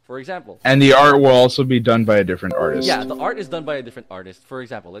 Now, for example... And the art will also be done by a different artist. Yeah, the art is done by a different artist. For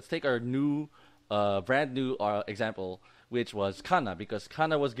example, let's take our brand new example, which was Kana, because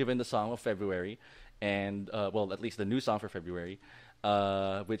Kana was given the song of February, and, at least the new song for February,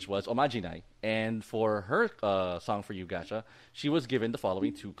 which was Omajinai. And for her Song for You gacha, she was given the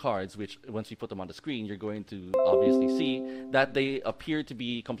following two cards, which once we put them on the screen, you're going to obviously see that they appear to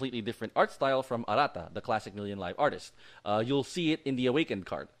be completely different art style from Arata, the classic Million Live artist. You'll see it in the Awakened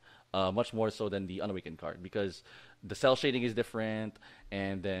card, much more so than the Unawakened card, because the cell shading is different,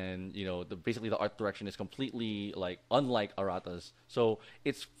 and then basically the art direction is completely unlike Arata's. So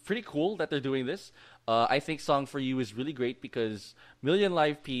it's pretty cool that they're doing this. I think Song for You is really great because Million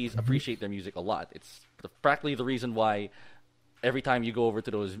Live Ps appreciate their music a lot. It's practically the reason why every time you go over to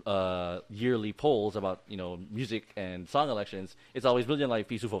those yearly polls about music and song elections, it's always Million Live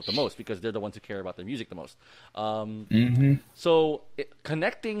Ps who vote the most because they're the ones who care about their music the most. So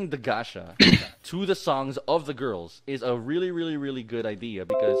connecting the gacha to the songs of the girls is a really, really, really good idea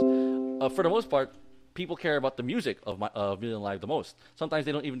because for the most part, people care about the music of Million Live the most. Sometimes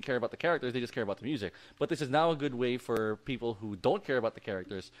they don't even care about the characters; they just care about the music. But this is now a good way for people who don't care about the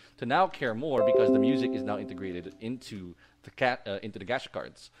characters to now care more because the music is now integrated into the gacha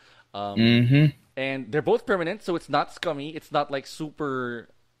cards. And they're both permanent, so it's not scummy. It's not like super.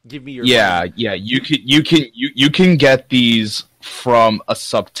 Give me your money. Yeah. You can get these from a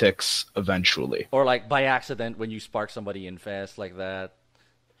subtix eventually, or like by accident when you spark somebody in fast like that.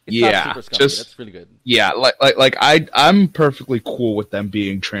 It's not super scummy. That's really good. Yeah, I'm perfectly cool with them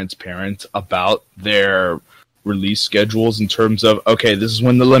being transparent about their release schedules in terms of, okay, this is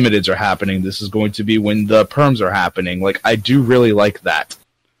when the limiteds are happening. This is going to be when the perms are happening. Like, I do really like that.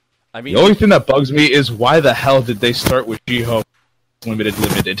 I mean, the only thing that bugs me is why the hell did they start with Shiho limited?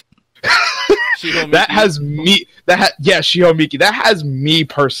 That has me. Shiho Miki. That has me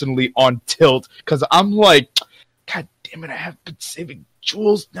personally on tilt because I'm like, God damn it! I have been saving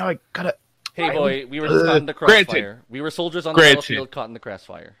jewels. Now I gotta. Hey boy, we were just caught in the crossfire. We were soldiers on the battlefield caught in the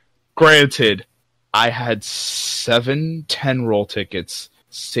crossfire. Granted, I had 7 10 roll tickets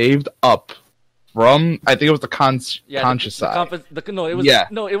saved up from, I think it was the conscious side.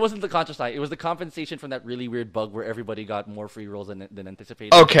 It wasn't the conscious side. It was the compensation from that really weird bug where everybody got more free rolls than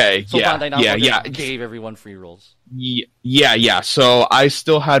anticipated. Okay, so Bandai Namco gave everyone free rolls. Yeah. So I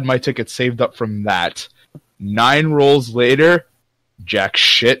still had my tickets saved up from that. 9 rolls later, jack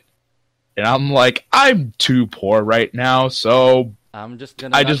shit. And I'm like, I'm too poor right now, so I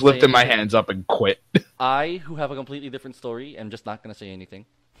just lifted my hands up and quit. I, who have a completely different story, am just not going to say anything.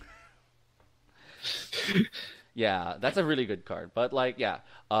 Yeah, that's a really good card. But like,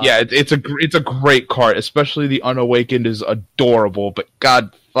 it's a great card. Especially the Unawakened is adorable. But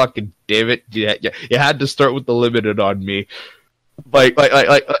God fucking damn it, you had to start with the limited on me. I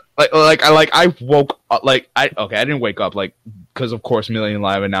woke up, I didn't wake up because of course Million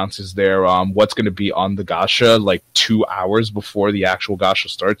Live announces their what's going to be on the gacha like 2 hours before the actual gacha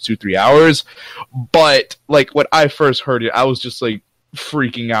starts, 2-3 hours. But like when I first heard it, I was just like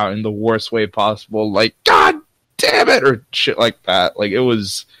freaking out in the worst way possible, like God damn it or shit like that. Like it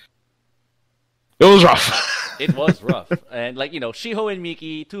was rough. It was rough. And like, Shiho and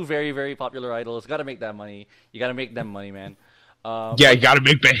Miki, 2 very, very popular idols, gotta make that money. You gotta make them money, man. You gotta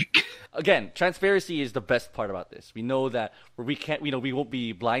make bank. Again, transparency is the best part about this. We know that we won't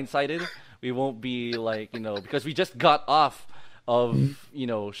be blindsided. We won't be like, because we just got off of,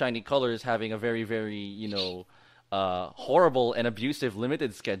 Shiny Colors having a very, very, horrible and abusive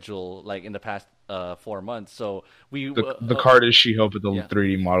limited schedule like in the past 4 months. So the card is Shiho, but the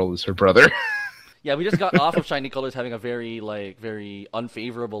 3D model is her brother. Yeah, we just got off of Shiny Colors having a very very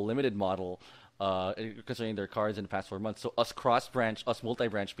unfavorable limited model. Concerning their cards in the past 4 months. So us cross-branch, us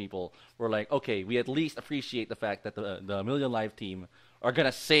multi-branch people were like, okay, we at least appreciate the fact that the Million Live team are going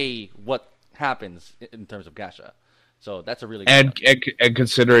to say what happens in terms of gacha. So that's a really good and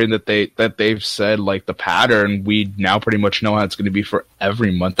considering that they've said like the pattern, we now pretty much know how it's going to be for every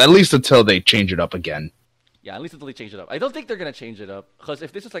month, at least until they change it up again. Yeah, at least until they change it up. I don't think they're going to change it up because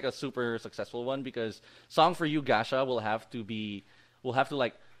if this is like a super successful one, because Song for You gacha will have to be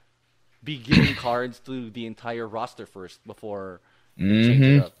giving cards to the entire roster first before they change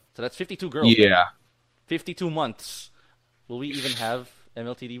it up. So that's 52 girls. Yeah. Man. 52 months. Will we even have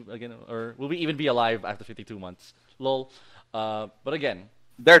MLTD again? Or will we even be alive after 52 months? Lol. But again.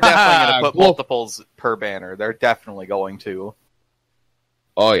 They're definitely going to put multiples per banner. They're definitely going to.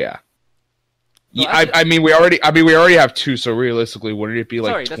 Oh, yeah. No, I mean, we already have 2, so realistically, wouldn't it be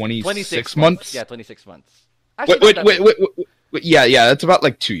like 26 months? Yeah, 26 months. Actually, wait. Yeah, that's about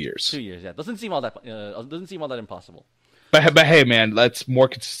like 2 years. 2 years, yeah. Doesn't seem all that impossible. But hey, man, that's more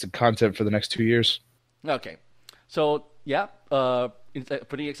consistent content for the next 2 years. Okay, so yeah,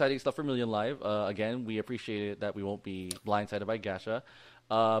 pretty exciting stuff for Million Live. Again, we appreciate it that we won't be blindsided by gacha.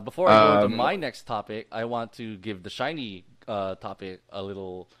 Before I go to my next topic, I want to give the shiny topic a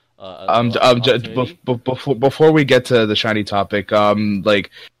little. Before we get to the shiny topic,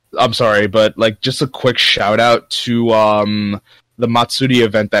 I'm sorry, but like just a quick shout out to the Matsuri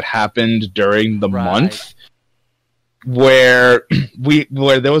event that happened during the month, where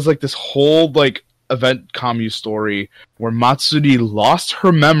there was like this whole like event commu story where Matsuri lost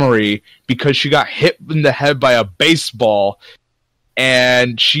her memory because she got hit in the head by a baseball,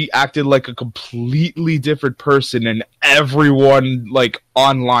 and she acted like a completely different person, and everyone like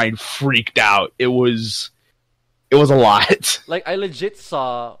online freaked out. It was a lot. Like, I legit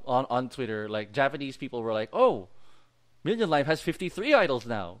saw on Twitter, like, Japanese people were like, oh, Million Live has 53 idols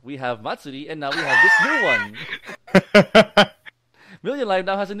now. We have Matsuri, and now we have this new one. Million Live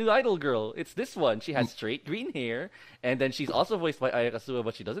now has a new idol girl. It's this one. She has straight green hair, and then she's also voiced by Ayakazuwa,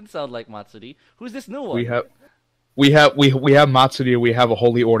 but she doesn't sound like Matsuri. Who's this new one? We have Matsuri. We have a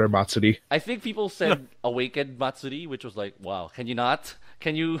Holy Order Matsuri. I think people said Awakened Matsuri, which was like, wow. Can you not?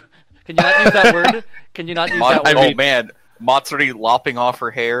 Can you not use that word? Can you not use that word? Oh man, Matsuri lopping off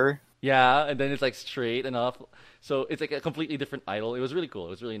her hair. Yeah, and then it's like straight and off. So it's like a completely different idol. It was really cool.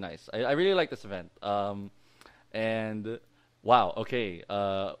 It was really nice. I really like this event. And wow, okay.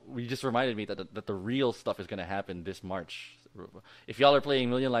 We just reminded me that the real stuff is gonna happen this March. If y'all are playing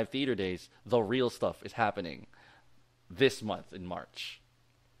Million Live Theater Days, the real stuff is happening this month in March.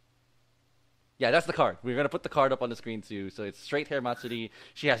 Yeah, that's the card. We're going to put the card up on the screen too. So it's straight hair Matsuri.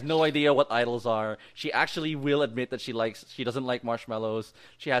 She has no idea what idols are. She actually will admit that she doesn't like marshmallows.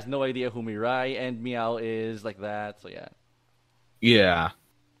 She has no idea who Mirai and Meow is, like that. So yeah. Yeah.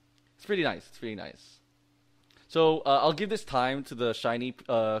 It's pretty nice. It's pretty nice. So I'll give this time to the shiny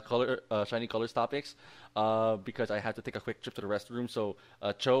colors topics because I have to take a quick trip to the restroom. So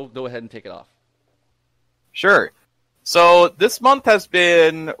Cho, go ahead and take it off. Sure. So this month has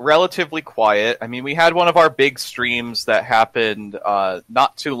been relatively quiet. I mean, we had one of our big streams that happened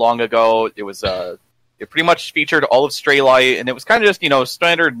not too long ago. It was it pretty much featured all of Stray Light, and it was kind of just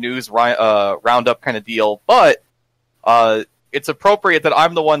standard news roundup kind of deal. But it's appropriate that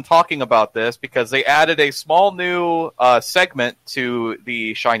I'm the one talking about this because they added a small new segment to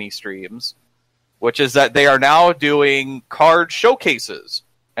the Shiny streams, which is that they are now doing card showcases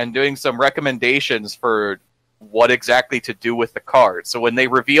and doing some recommendations for what exactly to do with the card. So when they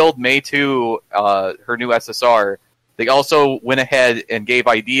revealed May 2, her new SSR, they also went ahead and gave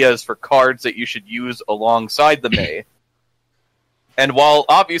ideas for cards that you should use alongside the May. And while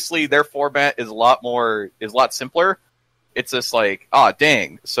obviously their format is a lot simpler, it's just like,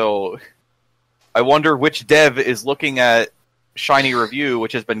 dang. So I wonder which dev is looking at Shiny Review,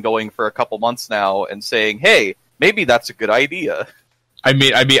 which has been going for a couple months now, and saying, hey, maybe that's a good idea. I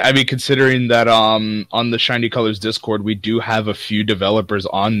mean, considering that on the Shiny Colors Discord, we do have a few developers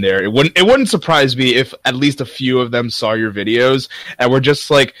on there. It wouldn't surprise me if at least a few of them saw your videos and were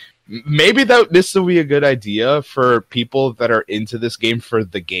just like, maybe this will be a good idea for people that are into this game for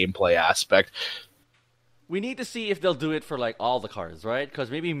the gameplay aspect. We need to see if they'll do it for like all the cards, right? Because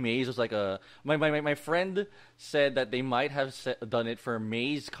maybe Maze was like my friend said that they might have done it for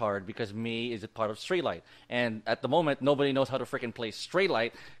May's card because May is a part of Stray Light, and at the moment nobody knows how to freaking play Stray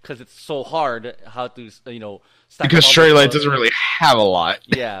Light because it's so hard how to stack because Stray Light doesn't really have a lot.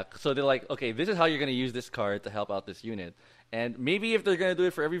 Yeah, so they're like, okay, this is how you're gonna use this card to help out this unit. And maybe if they're gonna do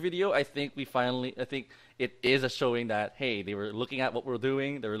it for every video, I think it is a showing that, hey, they were looking at what we're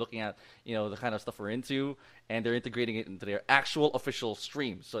doing, they were looking at the kind of stuff we're into, and they're integrating it into their actual official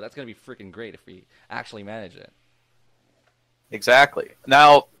streams. So that's gonna be freaking great if we actually manage it. Exactly.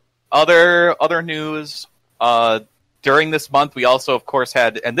 Now, other news. During this month, we also, of course,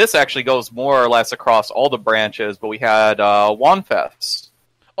 had, and this actually goes more or less across all the branches, but we had WonFest.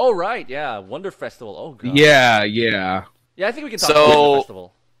 Oh right, yeah, Wonder Festival. Oh god. Yeah. Yeah, I think we can talk about the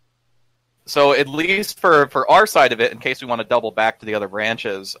festival. So at least for our side of it, in case we want to double back to the other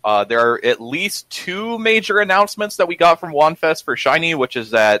branches, there are at least two major announcements that we got from WonFest for Shiny, which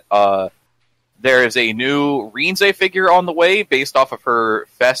is that there is a new Rinzai figure on the way based off of her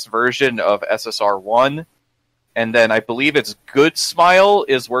Fest version of SSR1. And then I believe it's Good Smile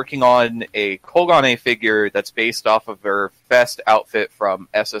is working on a Kogane figure that's based off of her Fest outfit from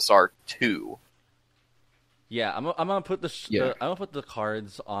SSR2. Yeah, I'm gonna put I'm gonna put the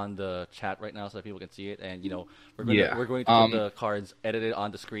cards on the chat right now so that people can see it, and we're going to put the cards edited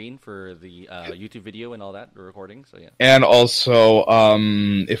on the screen for the YouTube video and all that, the recording. So yeah. And also,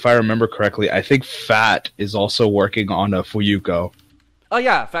 if I remember correctly, I think Fat is also working on a Fuyuko. Oh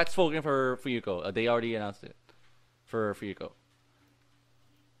yeah, Fat's spoken for Fuyuko. They already announced it for Fuyuko.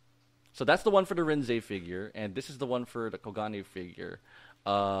 So that's the one for the Rinzai figure, and this is the one for the Kogane figure.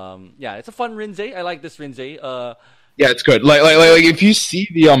 Yeah, it's a fun Rinzai. I like this Rinzai. Yeah, it's good. Like if you see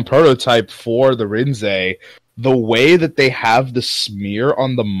the prototype for the Rinzai, the way that they have the smear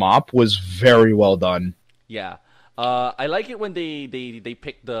on the mop was very well done. Yeah, I like it when they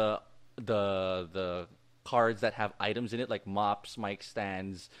pick the cards that have items in it, like mops, mic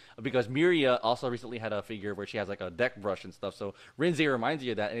stands, because Miria also recently had a figure where she has like a deck brush and stuff, so Rinzai reminds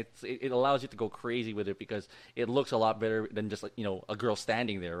you of that, and it allows you to go crazy with it because it looks a lot better than just like a girl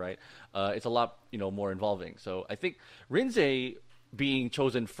standing there, right? It's a lot more involving. So I think Rinzai being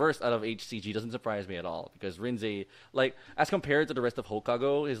chosen first out of HCG doesn't surprise me at all, because Rinzai, like, as compared to the rest of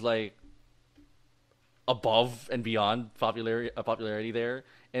Hokago, is like above and beyond popularity there.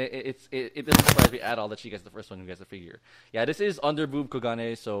 And it doesn't surprise me at all that she gets the first one who gets the figure. Yeah, this is Underboob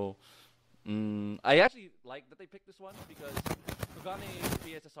Kogane, so I actually like that they picked this one because Kogane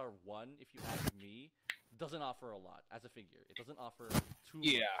PSSR 1, if you ask me, doesn't offer a lot as a figure. It doesn't offer too much.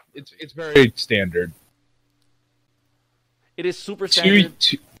 Yeah, it's very standard. It is super standard.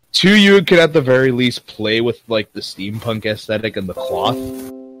 Two, you could at the very least play with like the steampunk aesthetic and the cloth.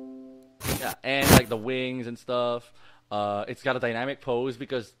 Yeah, and like the wings and stuff. It's got a dynamic pose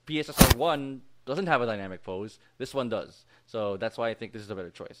because PSSR 1 doesn't have a dynamic pose. This one does. So that's why I think this is a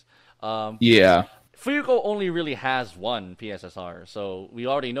better choice. Yeah. Fuyuko only really has one PSSR, so we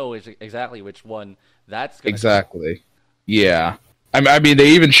already know exactly which one that's going to Exactly. Yeah. I mean,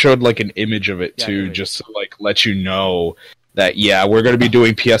 they even showed like an image of it too, just to like let you know that we're going to be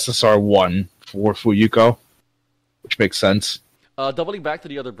doing PSSR 1 for Fuyuko, which makes sense. Doubling back to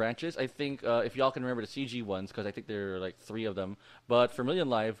the other branches, I think if y'all can remember the CG ones, because I think there are like 3 of them. But for Million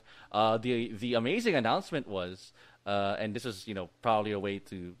Live, the amazing announcement was, and this is probably a way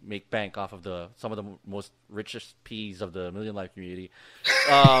to make bank off of some of the most richest Ps of the Million Live community.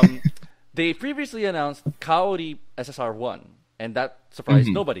 They previously announced Kaori SSR 1, and that surprised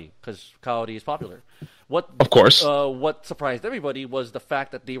nobody because Kaori is popular. Of course. What surprised everybody was the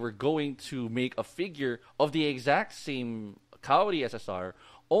fact that they were going to make a figure of the exact same Kaori SSR,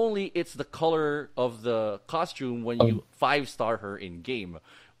 only it's the color of the costume when you 5-star her in game.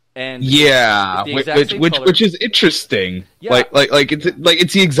 And which is interesting. Yeah. Like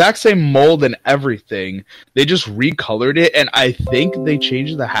it's the exact same mold and everything. They just recolored it, and I think they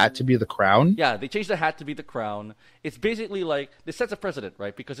changed the hat to be the crown. Yeah, they changed the hat to be the crown. It's basically like this sets a precedent,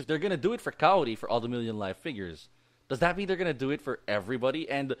 right? Because if they're gonna do it for Kaori for all the Million Live figures, does that mean they're gonna do it for everybody?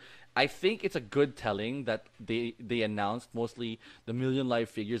 And I think it's a good telling that they announced mostly the Million Live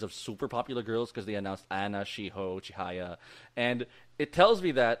figures of super popular girls because they announced Anna, Shiho, Chihaya, and it tells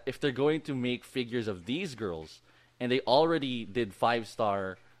me that if they're going to make figures of these girls, and they already did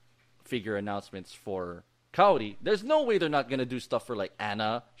 5-star figure announcements for Kaori, there's no way they're not gonna do stuff for like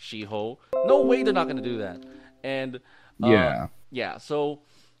Anna, Shiho. No way they're not gonna do that. And so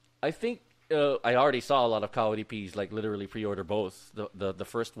I think. I already saw a lot of Kaori Ps like literally pre-order both the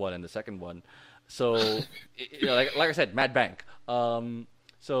first one and the second one, so like I said, Mad Bank.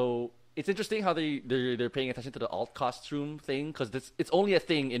 So it's interesting how they're paying attention to the alt costume thing because it's only a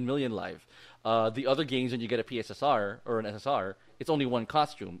thing in Million Live. The other games when you get a PSSR or an SSR, it's only one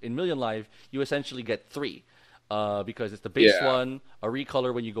costume. In Million Live, you essentially get 3 because it's the base one, a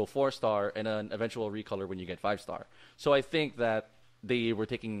recolor when you go 4-star, and an eventual recolor when you get 5-star. So I think that they were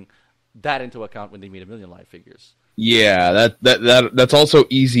taking that into account when they made a Million Live figures. Yeah, that's also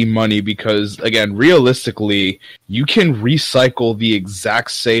easy money because again, realistically, you can recycle the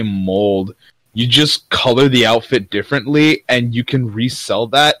exact same mold. You just color the outfit differently, and you can resell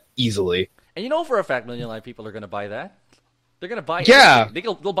that easily. And for a fact, Million Live people are going to buy that. They're going to buy. Yeah,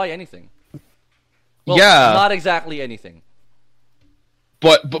 anything. They'll buy anything. Well, yeah, not exactly anything.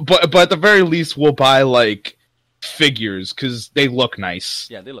 But at the very least, we'll buy like figures because they look nice.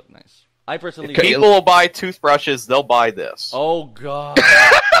 Yeah, they look nice. I personally... People will buy toothbrushes, they'll buy this. Oh, God.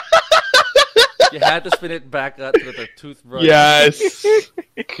 You had to spin it back to the toothbrush. Yes.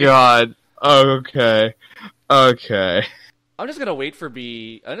 God. Okay. I'm just gonna wait for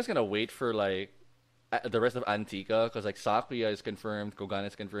like the rest of Antica because like Sakuya is confirmed, Kogan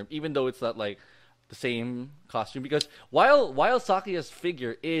is confirmed, even though it's not like the same costume, because while Sakuya's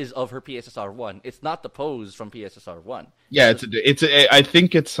figure is of her PSSR 1, it's not the pose from PSSR 1. Yeah, I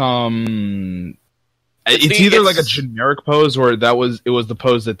think it's either like a generic pose or it was the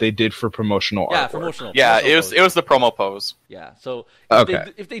pose that they did for promotional artwork. Yeah, promotional. Yeah, promotional it was the promo pose. Yeah, so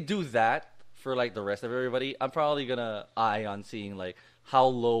okay. If they do that for like the rest of everybody, I'm probably gonna eye on seeing like how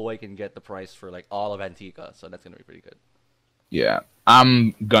low I can get the price for like all of Antica. So that's gonna be pretty good. Yeah,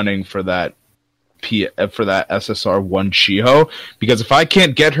 I'm gunning for that SSR 1 Shiho, because if I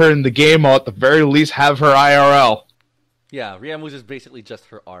can't get her in the game, I'll at the very least have her IRL. Yeah, Ryamu's is basically just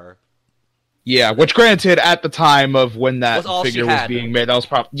her R. Yeah, which granted, at the time of when that figure was being made, that was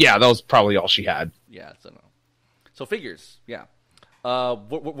probably all she had. Yeah, so figures, yeah.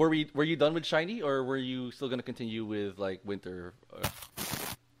 Were you done with Shiny, or were you still going to continue with like Winter?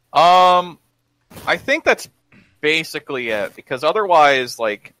 I think that's basically it, because otherwise,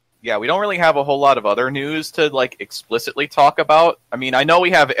 like, yeah, we don't really have a whole lot of other news to like explicitly talk about. I mean, I know we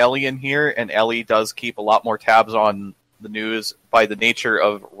have Ellie in here, and Ellie does keep a lot more tabs on the news by the nature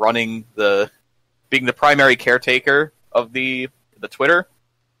of being the primary caretaker of the Twitter.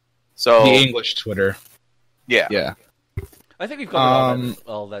 So the English Twitter. Yeah. I think we've covered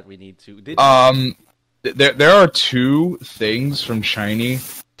all that we need to. there are two things from Shiny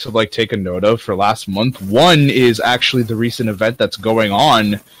to like take a note of for last month. One is actually the recent event that's going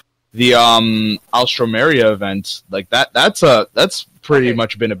on, the Alstroemeria event. Like that's pretty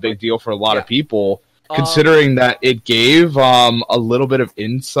much been a big deal for a lot of people, considering that it gave a little bit of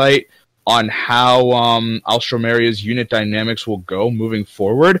insight on how Alstroemeria's unit dynamics will go moving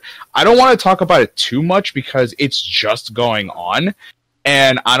forward. I don't want to talk about it too much because it's just going on,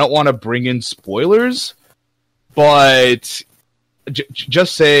 and I don't want to bring in spoilers, but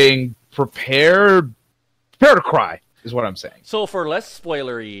just saying, prepare to cry is what I'm saying. So for less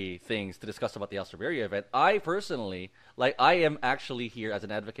spoilery things to discuss about the Alstroemeria event, I personally, I am actually here as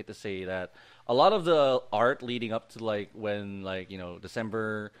an advocate to say that a lot of the art leading up to when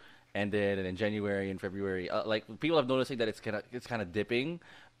December ended and in January and February, people have noticing that it's kind of dipping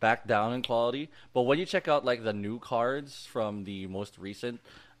back down in quality. But when you check out the new cards from the most recent,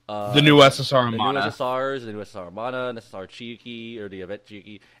 the new SSR Amana, the new SSRs, the new SSR Amana, the SSR Chiki, or the event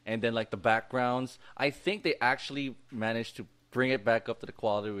Chiki, and then the backgrounds, I think they actually managed to bring it back up to the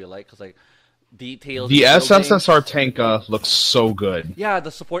quality we like, because details. The SSR Tanka looks so good. Yeah,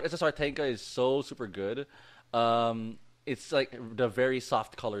 the support SSR Tanka is so super good. It's the very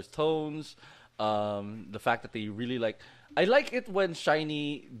soft colors, tones. The fact that they really I like it when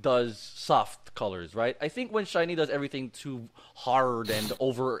Shiny does soft colors, right? I think when Shiny does everything too hard and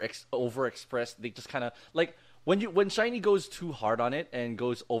overexpressed, they just kind of when Shiny goes too hard on it and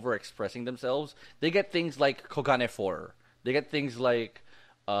goes overexpressing themselves, they get things like Kogane 4. They get things like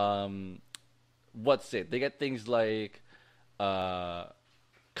what's it? They get things like Kaho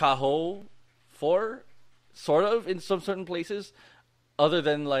 4. Sort of in some certain places, other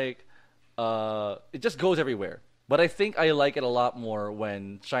than it just goes everywhere. But I think I like it a lot more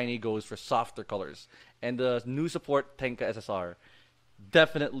when Shiny goes for softer colors, and the new support Tenka SSR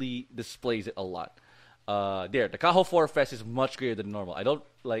definitely displays it a lot. The Kaho 4 Fest is much greater than normal. I don't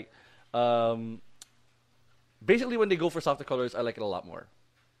basically when they go for softer colors, I like it a lot more.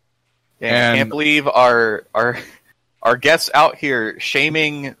 Yeah, I can't believe our guests out here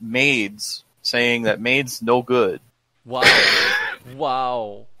shaming maids, saying that maid's no good. Wow.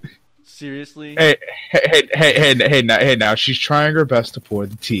 Wow. Seriously? Hey, now she's trying her best to pour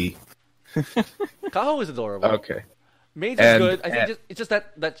the tea. Kaho is adorable. Okay. Maid's is good. I think it's just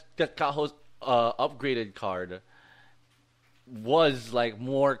that Kaho's upgraded card was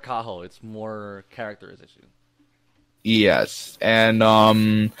more Kaho. It's more characterization. Yes, and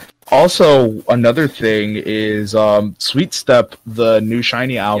also another thing is Sweet Step, the new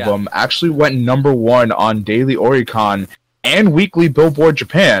Shiny album, actually went #1 on Daily Oricon and Weekly Billboard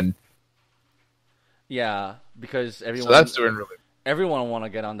Japan. Yeah, because everyone. So that's doing really. Everyone want to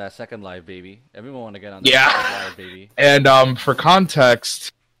get on that second live, baby. Everyone want to get on that second live, baby. And for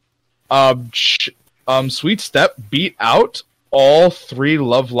context, Sweet Step beat out all 3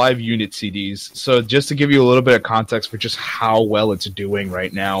 Love Live unit CDs. So just to give you a little bit of context for just how well it's doing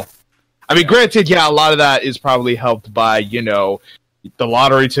right now. I mean, granted, a lot of that is probably helped by, the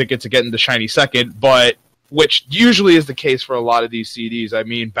lottery ticket to get in the Shiny Second, but which usually is the case for a lot of these CDs. I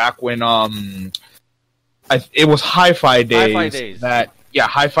mean, back when it was Hi-Fi Days.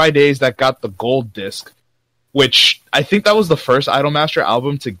 Hi-Fi Days that got the gold disc, which I think that was the first Idolmaster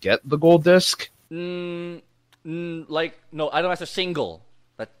album to get the gold disc. No, Idolmaster single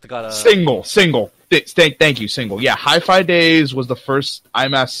that got a single. Thank you, single. Yeah, Hi-Fi Days was the first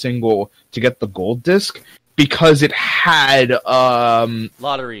Imas single to get the gold disc because it had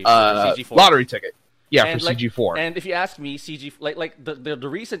lottery CG4. Lottery ticket. Yeah, for CG4. And if you ask me, CG the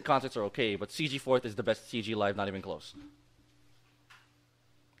recent concerts are okay, but CG4 is the best CG live, not even close.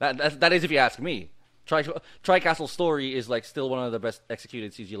 That is if you ask me. Tri-Castle Story is still one of the best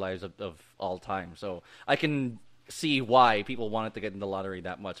executed CG lives of all time. So I can see why people wanted to get in the lottery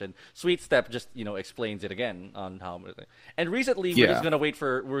that much. And Sweet Step just explains it again on how. And recently we're gonna wait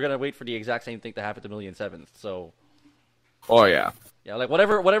for the exact same thing to happen to Million Seventh. So. Oh yeah. Yeah,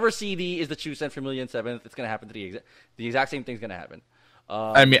 whatever CD is the true send for Million Seventh, it's gonna happen to the exact same thing's gonna happen.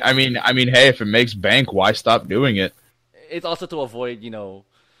 I mean, hey, if it makes bank, why stop doing it? It's also to avoid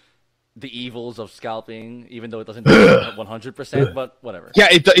the evils of scalping, even though it doesn't do it 100%, but whatever. Yeah,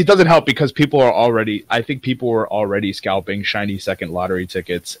 it doesn't help because people were already scalping Shiny Second lottery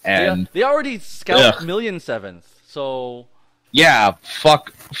tickets, and they already scalped Million Seventh. So yeah,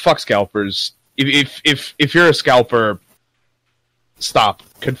 fuck scalpers. If you're a scalper, stop.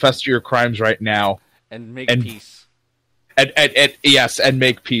 Confess to your crimes right now and make peace. And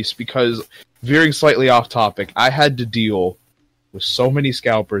make peace, because veering slightly off topic, I had to deal with so many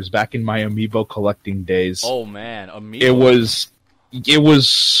scalpers back in my amiibo collecting days. Oh man, amiibo. It was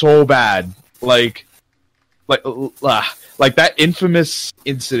so bad. like that infamous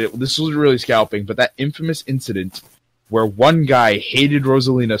incident. This was really scalping, but that infamous incident where one guy hated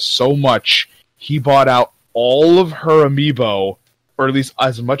Rosalina so much he bought out all of her amiibo, or at least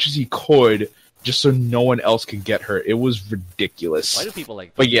as much as he could, just so no one else could get her. It was ridiculous. Why do people like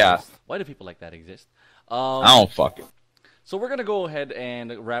that But yeah. exist? Why do people like that exist? I don't fuck it. So we're gonna go ahead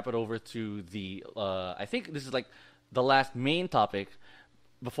and wrap it over to the. I think this is like the last main topic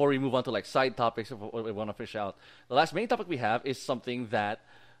before we move on to like side topics of what we want to fish out. The last main topic we have is something that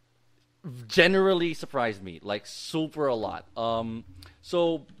generally surprised me, like super a lot.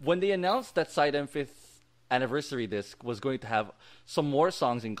 So when they announced that SIDEM 5th anniversary disc was going to have some more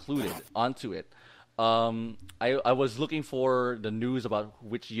songs included onto it, I was looking for the news about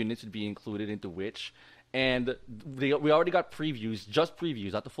which units would be included into which, and we already got previews, just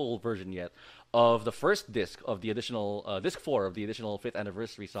previews, not the full version yet, of the first disc of the additional disc 4 of the additional 5th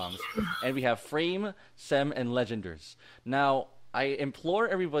anniversary songs, and we have Frame, Sem, and Legenders. Now, I implore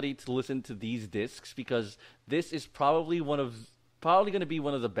everybody to listen to these discs because this is probably going to be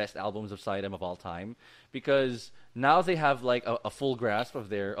one of the best albums of SIDEM of all time, because now they have like a full grasp of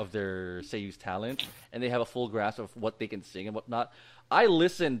their seiyu's talent, and they have a full grasp of what they can sing and whatnot. I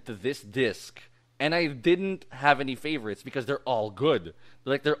listened to this disc and I didn't have any favorites because they're all good.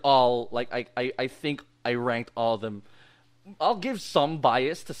 Like they're all like I think I ranked all of them. I'll give some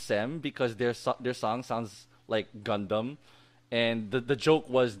bias to Sem because their song sounds like Gundam. And the joke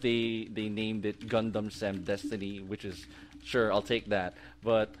was they named it Gundam Sem Destiny, which is, sure, I'll take that.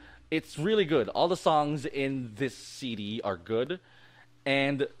 But it's really good. All the songs in this CD are good.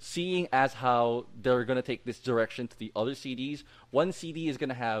 And seeing as how they're going to take this direction to the other CDs, one CD is going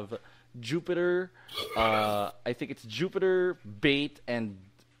to have Jupiter, I think it's Jupiter, Bait, and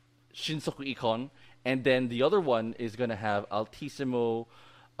Shinsoku Ikon. And then the other one is going to have Altissimo,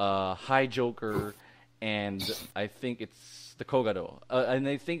 High Joker, and I think it's the Kogado. And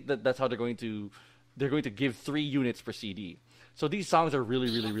I think that's how they're going to give 3 units per CD. So these songs are really,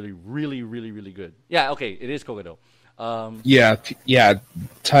 really, really, really, really, really good. Yeah, okay, it is Kogado. THE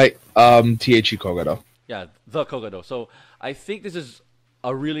Kogado. Yeah, the Kogado. So I think this is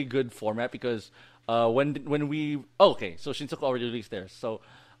a really good format because when we so Shinsoku already released theirs. So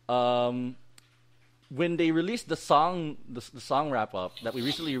when they released the song wrap up that we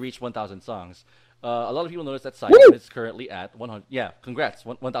recently reached 1,000 songs, a lot of people noticed that SIDEM is currently at 100. Yeah, congrats,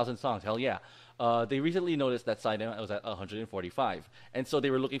 1,000 songs. Hell yeah. They recently noticed that SIDEM was at 145, and so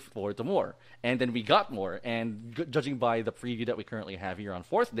they were looking forward to more. And then we got more, and judging by the preview that we currently have here on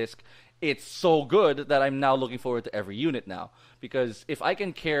 4th disc, it's so good that I'm now looking forward to every unit now. Because if I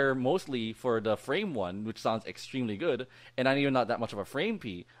can care mostly for the Frame one, which sounds extremely good, and I'm even not that much of a Frame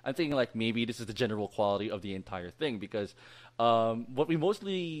P, I'm thinking like maybe this is the general quality of the entire thing. Because what we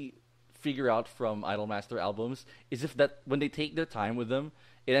mostly figure out from Idolmaster albums is if that when they take their time with them,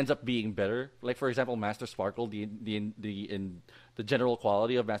 it ends up being better. Like for example, Master Sparkle, the general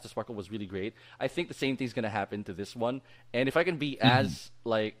quality of Master Sparkle was really great. I think the same thing's gonna happen to this one. And if I can be as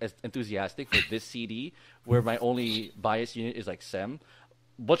enthusiastic for this CD, where my only bias unit is like Sem,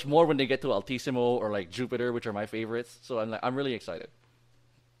 much more when they get to Altissimo or like Jupiter, which are my favorites. So I'm really excited.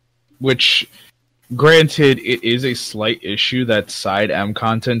 Which, granted, it is a slight issue that Side M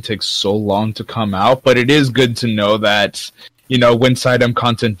content takes so long to come out, but it is good to know that, you know, when Side M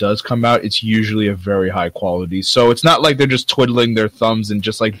content does come out, it's usually of very high quality. So it's not like they're just twiddling their thumbs and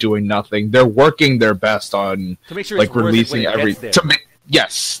just like doing nothing. They're working their best on to make sure like it's releasing everything.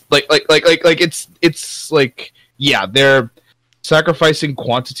 Yes, it's like, yeah, they're sacrificing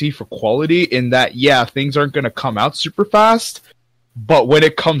quantity for quality in that, yeah, things aren't going to come out super fast, but when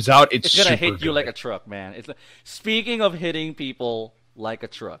it comes out, it's gonna hit good. You like a truck, man. It's speaking of hitting people like a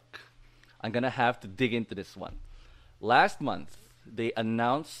truck, I'm gonna have to dig into this one. Last month, they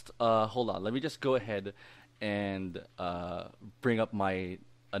announced. Hold on, let me just go ahead and bring up my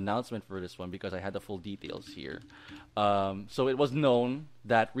announcement for this one because I had the full details here. So it was known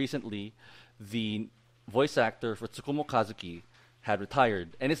that recently the voice actor for Tsukumo Kazuki had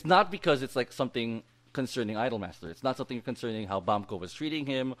retired, and it's not because it's like something concerning Idolmaster. It's not something concerning how Bamco was treating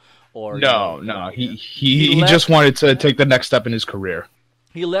him, or he just wanted to take the next step in his career.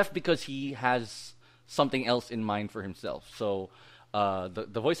 He left because he has something else in mind for himself. So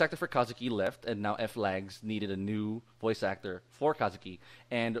the voice actor for Kazuki left, and now F-Lags needed a new voice actor for Kazuki.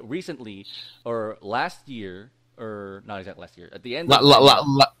 And recently, or last year, or not exactly last year, at the end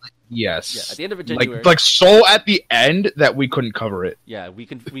yes. Yeah, at the end of January. Like so at the end that we couldn't cover it. Yeah, we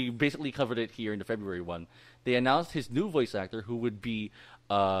basically covered it here in the February one. They announced his new voice actor, who would be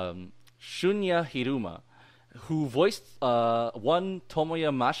Shunya Hiruma. who voiced one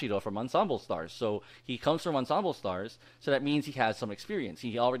Tomoya Mashiro from Ensemble Stars. So he comes from Ensemble Stars, so that means he has some experience.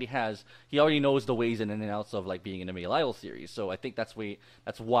 He already knows the ways in and outs of like being in a male idol series. So I think that's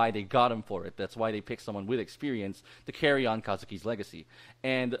why they got him for it. That's why they picked someone with experience to carry on Kazuki's legacy.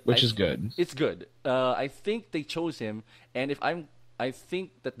 And Which is good. It's good. I think they chose him, and I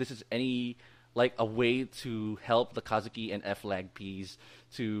think that this is like a way to help the Kazuki and F-Lag Ps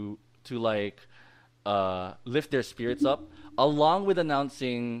to like lift their spirits up. Along with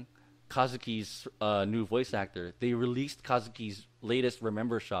announcing Kazuki's new voice actor, they released Kazuki's latest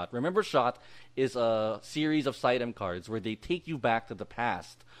Remember Shot. Remember Shot is a series of side M cards where they take you back to the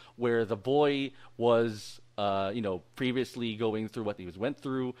past, where the boy was previously going through what he went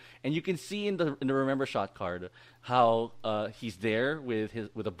through, and you can see in the Remember Shot card how he's there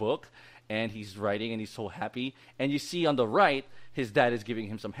with a book, and he's writing, and he's so happy. And you see on the right, his dad is giving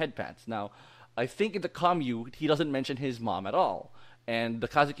him some head pats. Now, I think in the commu, he doesn't mention his mom at all. And the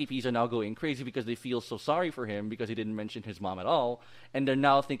Kazuki Ps are now going crazy because they feel so sorry for him because he didn't mention his mom at all. And they're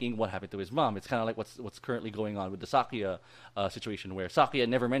now thinking, what happened to his mom? It's kind of like what's currently going on with the Sakuya situation, where Sakuya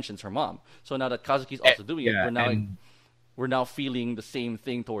never mentions her mom. So now that Kazuki's also doing it, we're now feeling the same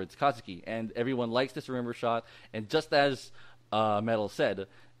thing towards Kazuki. And everyone likes this Remember Shot. And just as Metal said,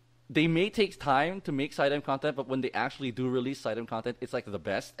 they may take time to make side M content, but when they actually do release side M content, it's like the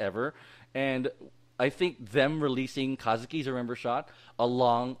best ever. And I think them releasing Kazuki's Remember Shot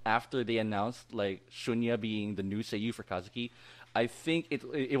along after they announced like Shunya being the new Seiyu for Kazuki, I think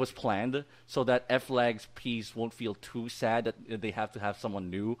it was planned so that F-Lag's piece won't feel too sad that they have to have someone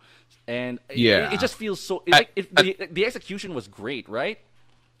new. And it just feels so... the execution was great, right?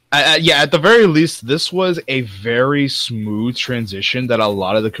 At the very least, this was a very smooth transition that a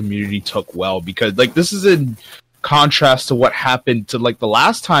lot of the community took well, because like this is in contrast to what happened to like the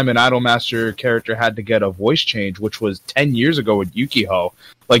last time an Idolmaster character had to get a voice change, which was 10 years ago with Yukiho.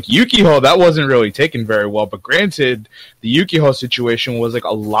 Like Yukiho, that wasn't really taken very well, but granted, the Yukiho situation was like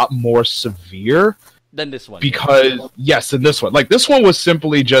a lot more severe than this one. Because, yes, in this one. Like, this one was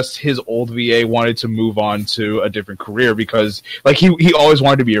simply just his old VA wanted to move on to a different career because, like, he always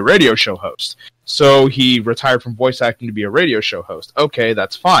wanted to be a radio show host. So he retired from voice acting to be a radio show host. Okay,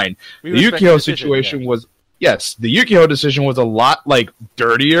 that's fine. The Yukiho situation was... Yes, the Yukiho decision was a lot, like,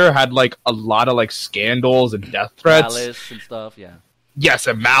 dirtier, had, like, a lot of, like, scandals and death threats. Malice and stuff, yeah. Yes,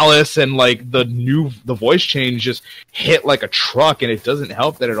 and Malice, and like the voice change just hit like a truck, and it doesn't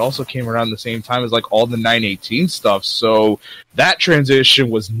help that it also came around the same time as like all the 918 stuff. So that transition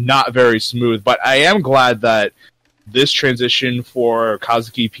was not very smooth, but I am glad that this transition for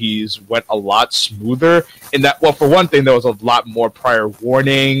Kazuki Ps went a lot smoother. In that, well, for one thing, there was a lot more prior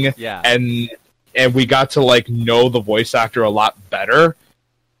warning, and we got to like know the voice actor a lot better.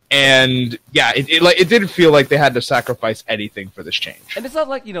 And yeah, it didn't feel like they had to sacrifice anything for this change. And it's not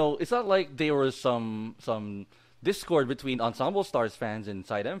like there was some discord between Ensemble Stars fans and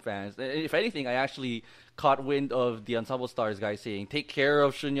Side M fans. If anything, I actually caught wind of the Ensemble Stars guy saying, "Take care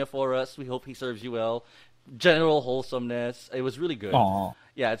of Shunya for us. We hope he serves you well." General wholesomeness. It was really good. Aww.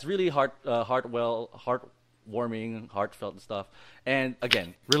 Yeah, it's really heartwarming, heartfelt and stuff. And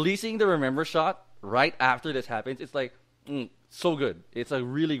again, releasing the Remember Shot right after this happens, it's like. So good. It's a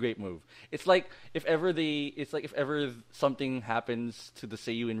really great move. It's like if ever something happens to the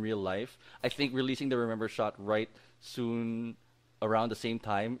Seiyu in real life, I think releasing the Remember Shot right soon around the same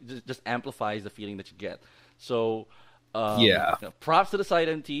time just amplifies the feeling that you get. So props to the Side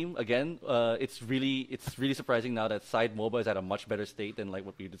M team. Again, it's really surprising now that Side MOBA is at a much better state than like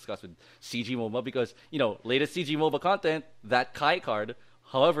what we discussed with CG MOBA, because latest CG MOBA content, that Kai card.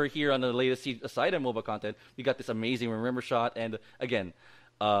 However, here on the latest Side M MOBA content, we got this amazing Remember Shot, and again,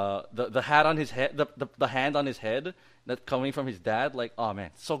 the hat on his head, the hand on his head, that coming from his dad, like, oh man,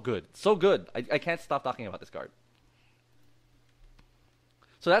 so good, so good. I can't stop talking about this card.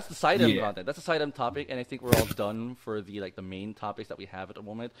 So that's the Side M content. That's the Side M topic, and I think we're all done for the main topics that we have at the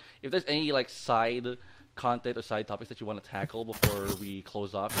moment. If there's any side content or side topics that you want to tackle before we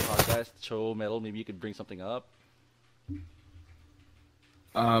close off the podcast, Cho, Metal, maybe you could bring something up.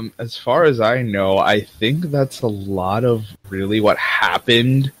 As far as I know, I think that's a lot of really what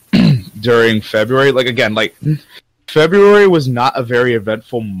happened during February. Like, again, February was not a very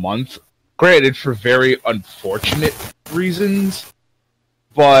eventful month, granted, for very unfortunate reasons.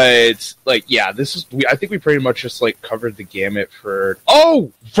 But, I think we pretty much just, covered the gamut for...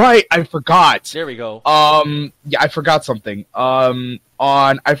 Oh, right, I forgot! There we go. I forgot something.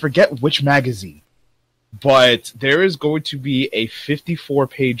 I forget which magazine. But there is going to be a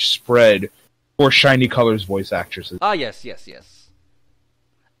 54-page spread for Shiny Colors voice actresses. Ah, yes.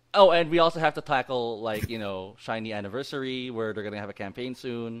 Oh, and we also have to tackle like Shiny Anniversary, where they're gonna have a campaign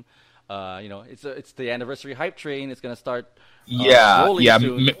soon. It's the anniversary hype train. It's gonna start rolling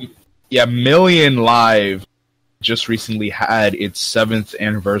soon. Yeah. Million Live just recently had its 7th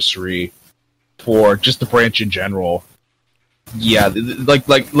anniversary for just the branch in general. Yeah, like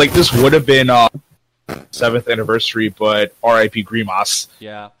this would have been 7th anniversary, but R.I.P. Grimas.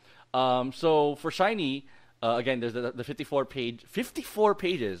 Yeah. So for Shiny, again, there's the 54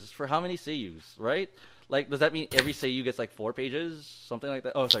 pages for how many Seiyus, right? Like, does that mean every Seiyu gets like 4 pages, something like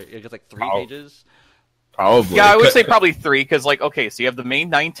that? Oh, sorry, it gets like 3 pages. Probably. Yeah, I would say probably 3 because, like, okay, so you have the main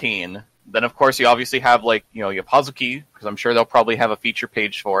 19. Then, of course, you obviously have like you have Hazuki because I'm sure they'll probably have a feature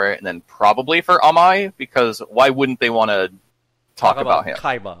page for it, and then probably for Amai because why wouldn't they want to talk about him?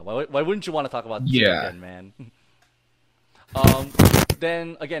 Kaiba. Why wouldn't you want to talk about Yeah. again, man?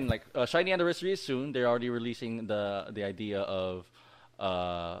 Then again, like Shiny Anniversary is soon. They're already releasing the idea of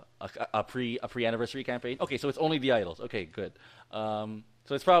a pre-anniversary campaign. Okay, so it's only the idols. Okay, good. So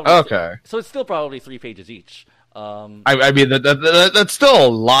it's probably Okay. So it's still probably 3 pages each. I mean that's still a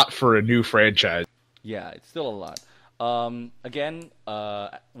lot for a new franchise. Yeah, it's still a lot. Again,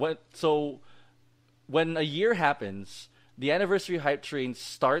 when a year happens, the anniversary hype train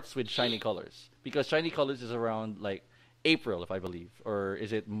starts with Shiny Colors because Shiny Colors is around like April, if I believe, or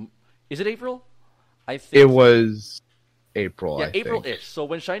is it April? I think It was April. yeah, I think. April-ish. So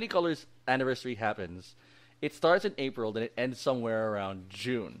when Shiny Colors anniversary happens, it starts in April, then it ends somewhere around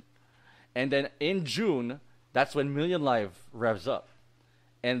June, and then in June, that's when Million Live revs up,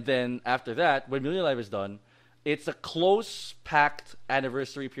 and then after that, when Million Live is done, it's a close packed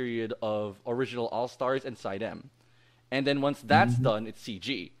anniversary period of original All Stars and Side M, and then once that's done, it's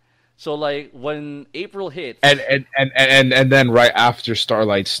CG. So like when April hits, and then right after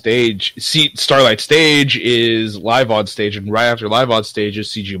Starlight Stage, Starlight Stage is Live on Stage, and right after Live on Stage is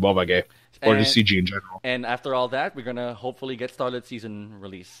CG Mobage, or just CG in general. And after all that, we're gonna hopefully get Starlight Season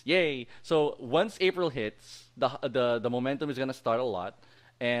release. Yay! So once April hits, the momentum is gonna start a lot,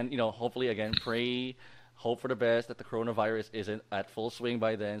 and hopefully again hope for the best that the coronavirus isn't at full swing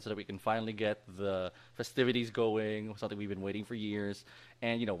by then, so that we can finally get the festivities going, something we've been waiting for years.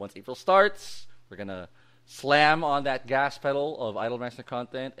 And once April starts, we're gonna slam on that gas pedal of Idolmaster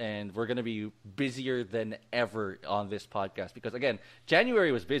content, and we're gonna be busier than ever on this podcast because again,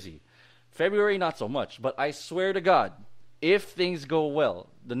 January was busy, February not so much. But I swear to God, if things go well,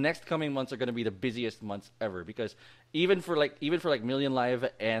 the next coming months are gonna be the busiest months ever because even for Million Live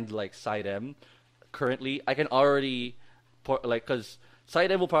and like Side M. Currently, I can already because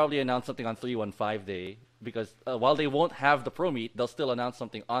Side M will probably announce something on 315 day because while they won't have the pro meet, they'll still announce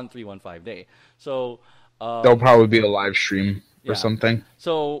something on 315 day. So There'll probably be a live stream or something.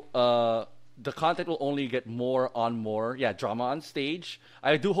 So the content will only get more on more. Yeah, drama on stage.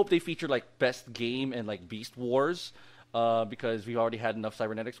 I do hope they feature like best game and like Beast Wars because we've already had enough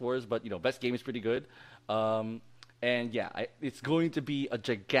Cybernetics Wars. But best game is pretty good. And yeah, it's going to be a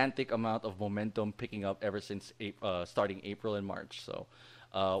gigantic amount of momentum picking up ever since starting April and March. So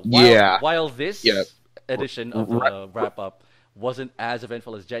while this edition of the wrap up wasn't as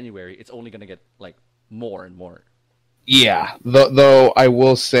eventful as January, it's only going to get like more and more. Yeah, though I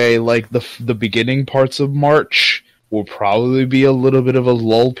will say like the beginning parts of March will probably be a little bit of a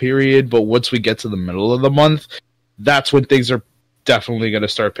lull period, but once we get to the middle of the month, that's when things are definitely going to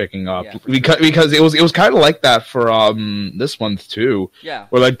start picking up because it was kind of like that for this month too. Yeah,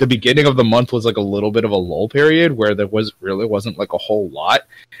 where like the beginning of the month was like a little bit of a lull period where there wasn't like a whole lot.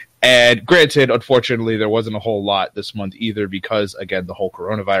 And granted, unfortunately, there wasn't a whole lot this month either because again the whole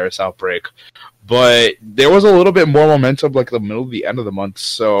coronavirus outbreak. But there was a little bit more momentum like the middle of the end of the month.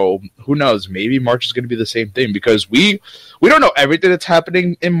 So who knows? Maybe March is going to be the same thing because we don't know everything that's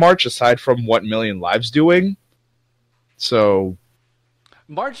happening in March aside from what Million Live's doing. So.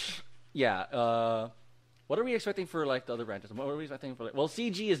 March, yeah. What are we expecting for like the other branches? What are we expecting for?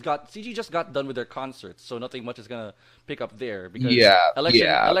 CG just got done with their concerts, so nothing much is gonna pick up there because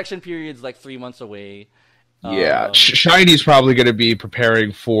election period's like 3 months away. Yeah, Shiny's probably gonna be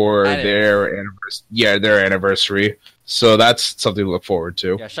preparing for their anniversary, so that's something to look forward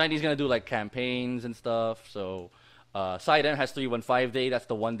to. Yeah, Shiny's gonna do like campaigns and stuff. So Side M has 315 day. That's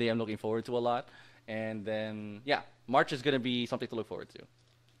the one day I'm looking forward to a lot. And then March is gonna be something to look forward to.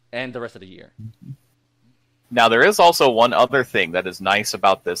 And the rest of the year. Now, there is also one other thing that is nice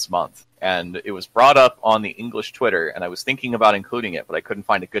about this month, and it was brought up on the English Twitter, and I was thinking about including it, but I couldn't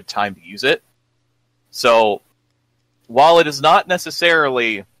find a good time to use it. So, while it is not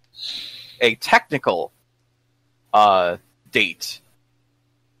necessarily a technical date,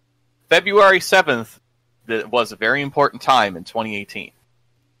 February 7th was a very important time in 2018.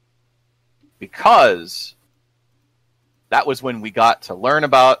 because that was when we got to learn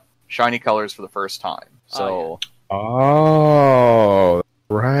about shiny colors for the first time. So,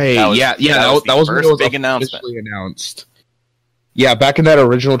 right, that was when first it was big announcement. officially announced. Yeah, back in that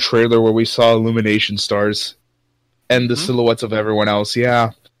original trailer where we saw illumination stars and the silhouettes of everyone else.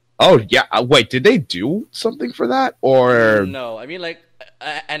 Yeah. Oh yeah. Wait, did they do something for that or no? I mean, like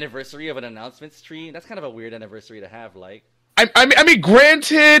anniversary of an announcement stream. That's kind of a weird anniversary to have. Like, I mean,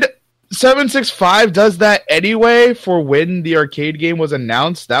 granted, 765 does that anyway for when the arcade game was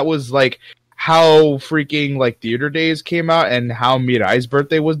announced. That was like how freaking like Theater Days came out and how Mirai's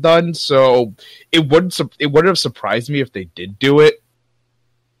birthday was done. So it wouldn't have surprised me if they did do it.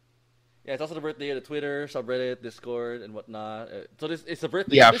 Yeah, it's also the birthday of the Twitter, subreddit, Discord, and whatnot. So it's the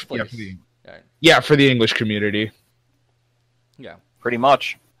birthday of this place. For the English community. Yeah, pretty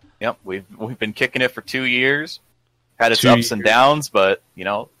much. Yep, we've been kicking it for 2 years. Had its ups and downs, but you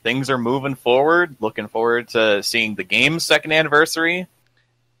know, things are moving forward. Looking forward to seeing the game's second anniversary.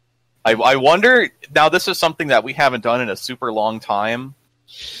 I wonder, now this is something that we haven't done in a super long time,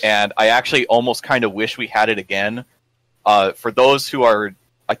 and I actually almost kind of wish we had it again. For those who are,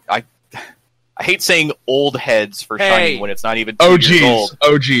 I hate saying old heads for Shiny when it's not even 2 years old.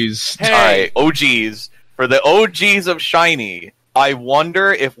 OGs. Hey. All right, OGs. For the OGs of Shiny, I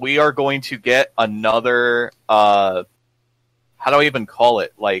wonder if we are going to get another, how do I even call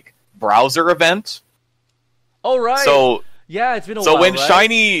it? Like, browser event? Oh, right. So, yeah, it's been a while, So when right?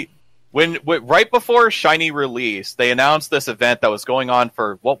 Shiny... When right before Shiny released, they announced this event that was going on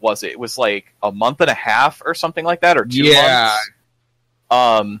for, what was it? It was like a month and a half or something like that, or 2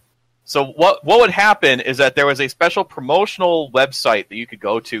 months. So what would happen is that there was a special promotional website that you could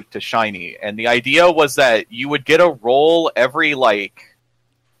go to Shiny, and the idea was that you would get a roll every, like,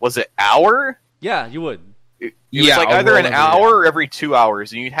 was it hour? Yeah, you would. It was like either an hour or every 2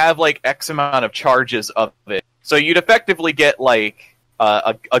 hours, and you'd have like X amount of charges of it. So you'd effectively get like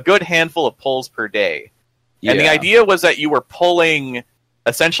a good handful of pulls per day. And the idea was that you were pulling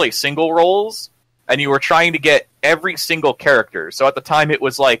essentially single rolls, and you were trying to get every single character. So at the time, it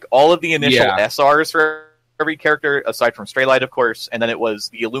was like all of the initial SRs for every character, aside from Straylight, of course, and then it was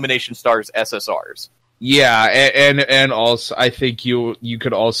the Illumination Stars SSRs. Yeah, and also I think you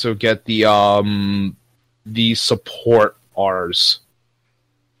could also get the support Rs.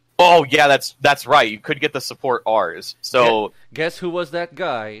 Oh yeah, that's right. You could get the support Rs. So guess who was that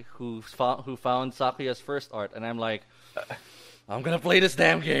guy who found Sakuya's first art? And I'm like, I'm gonna play this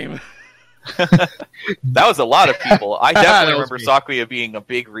damn game. that was a lot of people. I definitely remember Sakuya being a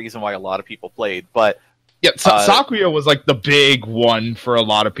big reason why a lot of people played. But yeah, Sakuya was like the big one for a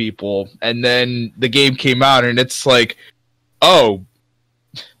lot of people, and then the game came out, and it's like, oh,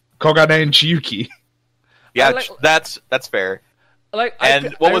 Kogane and Chiyuki. Yeah, that's fair. Like,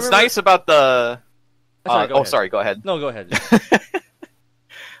 what was nice about the sorry, go ahead. No, go ahead.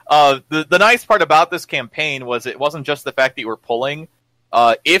 The nice part about this campaign was it wasn't just the fact that you were pulling.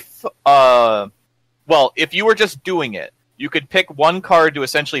 If you were just doing it, you could pick one card to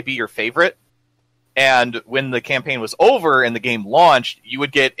essentially be your favorite, and when the campaign was over and the game launched, you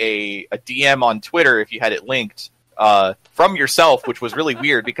would get a DM on Twitter if you had it linked from yourself, which was really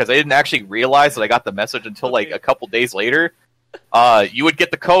weird because I didn't actually realize that I got the message until like a couple days later. You would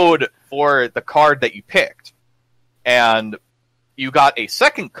get the code for the card that you picked, and you got a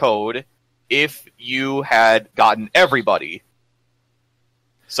second code if you had gotten everybody.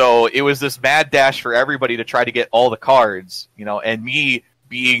 So it was this mad dash for everybody to try to get all the cards, and me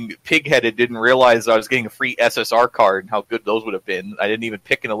being pig-headed didn't realize I was getting a free SSR card and how good those would have been. I didn't even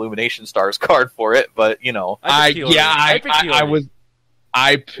pick an Illumination Stars card for it, but I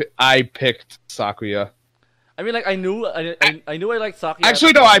picked Sakuya. I mean, like I knew I liked Sakuya.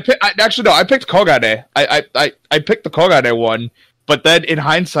 Actually, no. I picked Kogane. I picked the Kogane one, but then in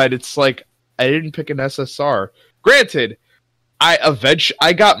hindsight, it's like I didn't pick an SSR. Granted,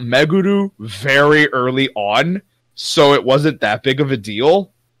 I got Meguru very early on, so it wasn't that big of a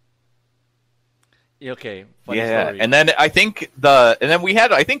deal. Okay. Story. And then we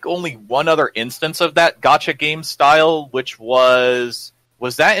had only one other instance of that gacha game style, which was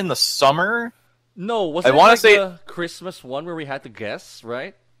that in the summer? No, wasn't the Christmas one where we had to guess,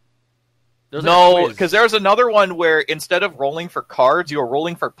 right? No, because there was another one where instead of rolling for cards, you were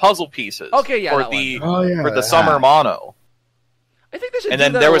rolling for puzzle pieces. Okay, yeah, for the summer mono. I think they should do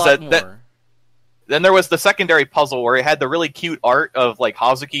that a lot more. Then there was the secondary puzzle where it had the really cute art of like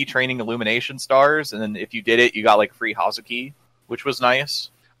Hazuki training Illumination Stars, and then if you did it, you got like free Hazuki, which was nice.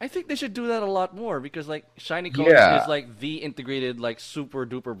 I think they should do that a lot more because like Shiny Colors is like the integrated like super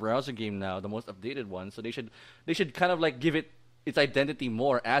duper browser game now, the most updated one. So they should kind of like give it its identity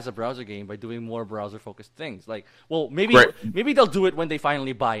more as a browser game by doing more browser-focused things. Like, well, maybe Right. maybe they'll do it when they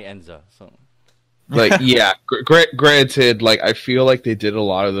finally buy Enza. So Like, yeah, granted, like, I feel like they did a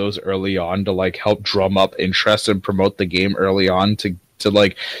lot of those early on to, like, help drum up interest and promote the game early on to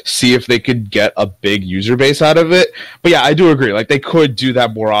like, see if they could get a big user base out of it. But yeah, I do agree. Like, they could do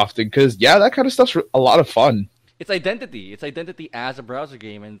that more often because, yeah, that kind of stuff's a lot of fun. it's identity. It's identity as a browser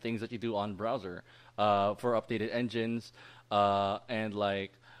game and things that you do on browser for updated engines. And,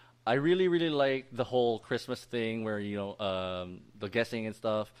 like, I really, really like the whole Christmas thing where, the guessing and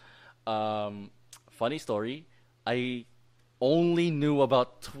stuff. Funny story, I only knew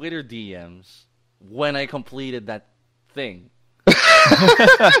about Twitter DMs when I completed that thing.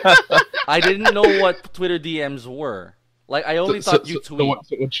 I didn't know what Twitter DMs were. Like, I only thought you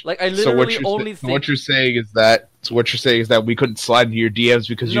tweet. Like, I literally only think... What you're saying is that we couldn't slide into your DMs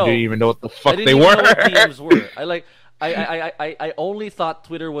because you didn't even know what the fuck they were. I didn't even know what DMs were. I only thought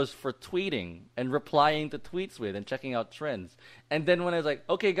Twitter was for tweeting and replying to tweets with and checking out trends. And then when I was like,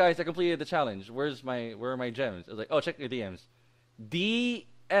 okay, guys, I completed the challenge. Where are my gems? I was like, oh, check your DMs.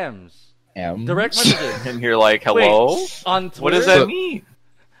 DMs. Direct messages. And you're like, hello? Wait, on Twitter? What does that mean?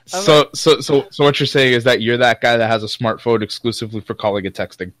 So what you're saying is that you're that guy that has a smartphone exclusively for calling and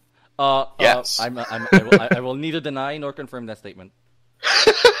texting. Yes. I will neither deny nor confirm that statement.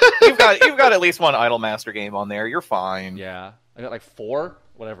 You've got at least one Idol Master game on there. You're fine. Yeah, I got like 4,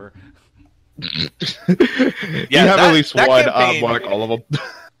 whatever. You have at least one. Like all of them.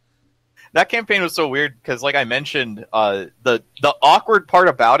 That campaign was so weird because, like I mentioned, the awkward part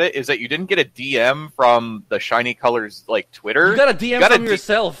about it is that you didn't get a DM from the Shiny Colors like Twitter. You got a DM from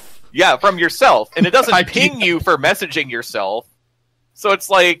yourself. Yeah, from yourself, and it doesn't ping you for messaging yourself. So it's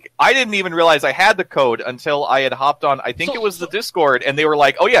like I didn't even realize I had the code until I had hopped on. I think it was the Discord, and they were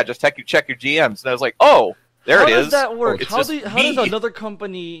like, "Oh yeah, just check your GMs." And I was like, "Oh, there it is." How does that work? How does another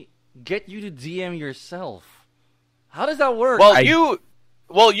company get you to DM yourself? How does that work?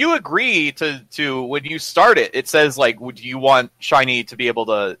 Well, you agree to when you start it. It says like, would you want Shiny to be able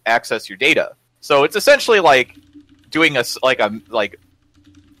to access your data? So it's essentially like doing a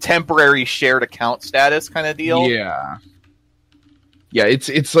temporary shared account status kind of deal. Yeah. Yeah,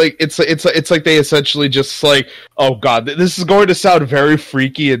 it's like they essentially just like, oh god, this is going to sound very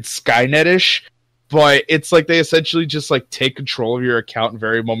freaky and Skynet-ish, but it's like they essentially just like take control of your account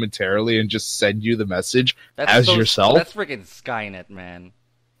very momentarily and just send you the message yourself. That's freaking Skynet, man.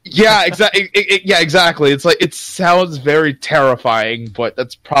 Yeah, exactly. Exactly. It's like it sounds very terrifying, but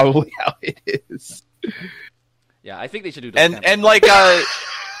that's probably how it is. Yeah, I think they should do that. And like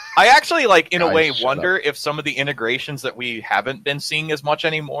I actually, like, in a way, wonder if some of the integrations that we haven't been seeing as much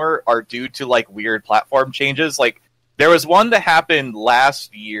anymore are due to, like, weird platform changes. Like, there was one that happened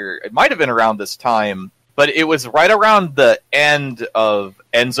last year. It might have been around this time, but it was right around the end of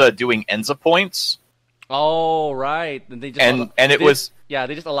Enza doing Enza points. Oh, right. And they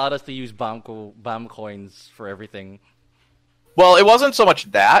just allowed us to use BAM coins for everything. Well, it wasn't so much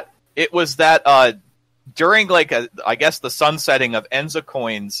that. It was that, during I guess the sunsetting of Enza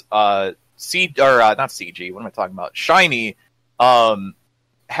coins, not CG. What am I talking about? Shiny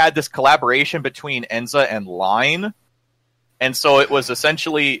had this collaboration between Enza and Line, and so it was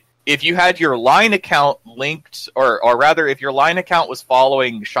essentially if you had your Line account linked, or rather, if your Line account was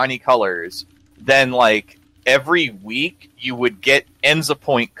following Shiny Colors, then like every week you would get Enza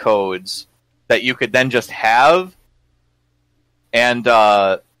point codes that you could then just have, and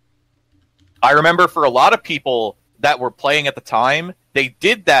I remember for a lot of people that were playing at the time, they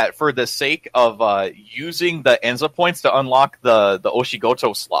did that for the sake of using the Enza points to unlock the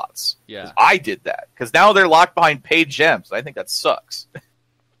Oshigoto slots. Yeah, I did that because now they're locked behind paid gems. I think that sucks.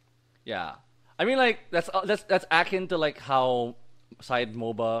 Yeah, I mean, like that's akin to like how side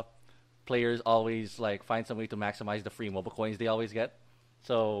MOBA players always like find some way to maximize the free MOBA coins they always get.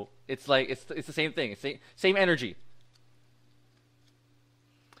 So it's like it's the same thing. It's same energy.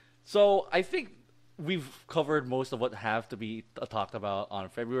 So I think we've covered most of what have to be talked about on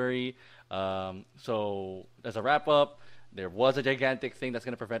February. So as a wrap up, there was a gigantic thing that's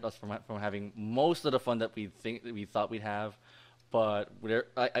going to prevent us from having most of the fun that we thought we'd have. But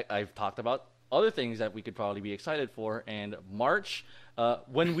I've talked about other things that we could probably be excited for. And March,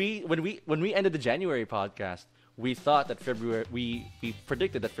 when we ended the January podcast, we thought that February we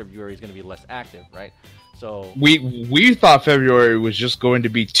predicted that February is going to be less active, right? So we thought February was just going to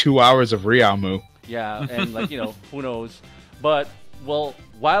be 2 hours of Ryamu. Yeah, and like who knows? But well,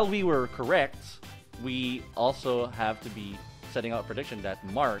 while we were correct, we also have to be setting out a prediction that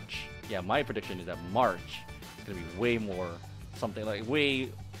March. Yeah, my prediction is that March is going to be way more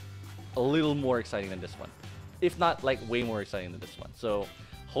a little more exciting than this one. if not like way more exciting than this one. So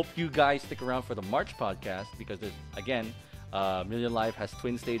hope you guys stick around for the March podcast because there's again. Million Live has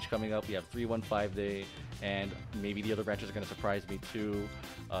Twin Stage coming up. We have 315 Day, and maybe the other branches are going to surprise me too.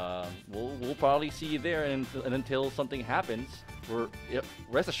 We'll probably see you there, and until something happens,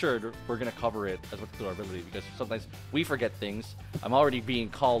 rest assured we're going to cover it as much as our ability because sometimes we forget things. I'm already being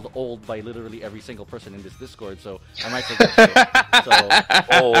called old by literally every single person in this Discord, so I might forget shit.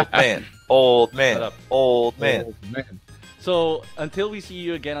 So, old man, old man, shut up. old man. Oh, man. So until we see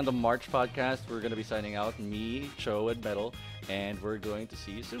you again on the March podcast, we're going to be signing out. Me, Cho, and Metal, and we're going to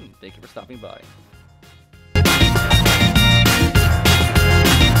see you soon. Thank you for stopping by.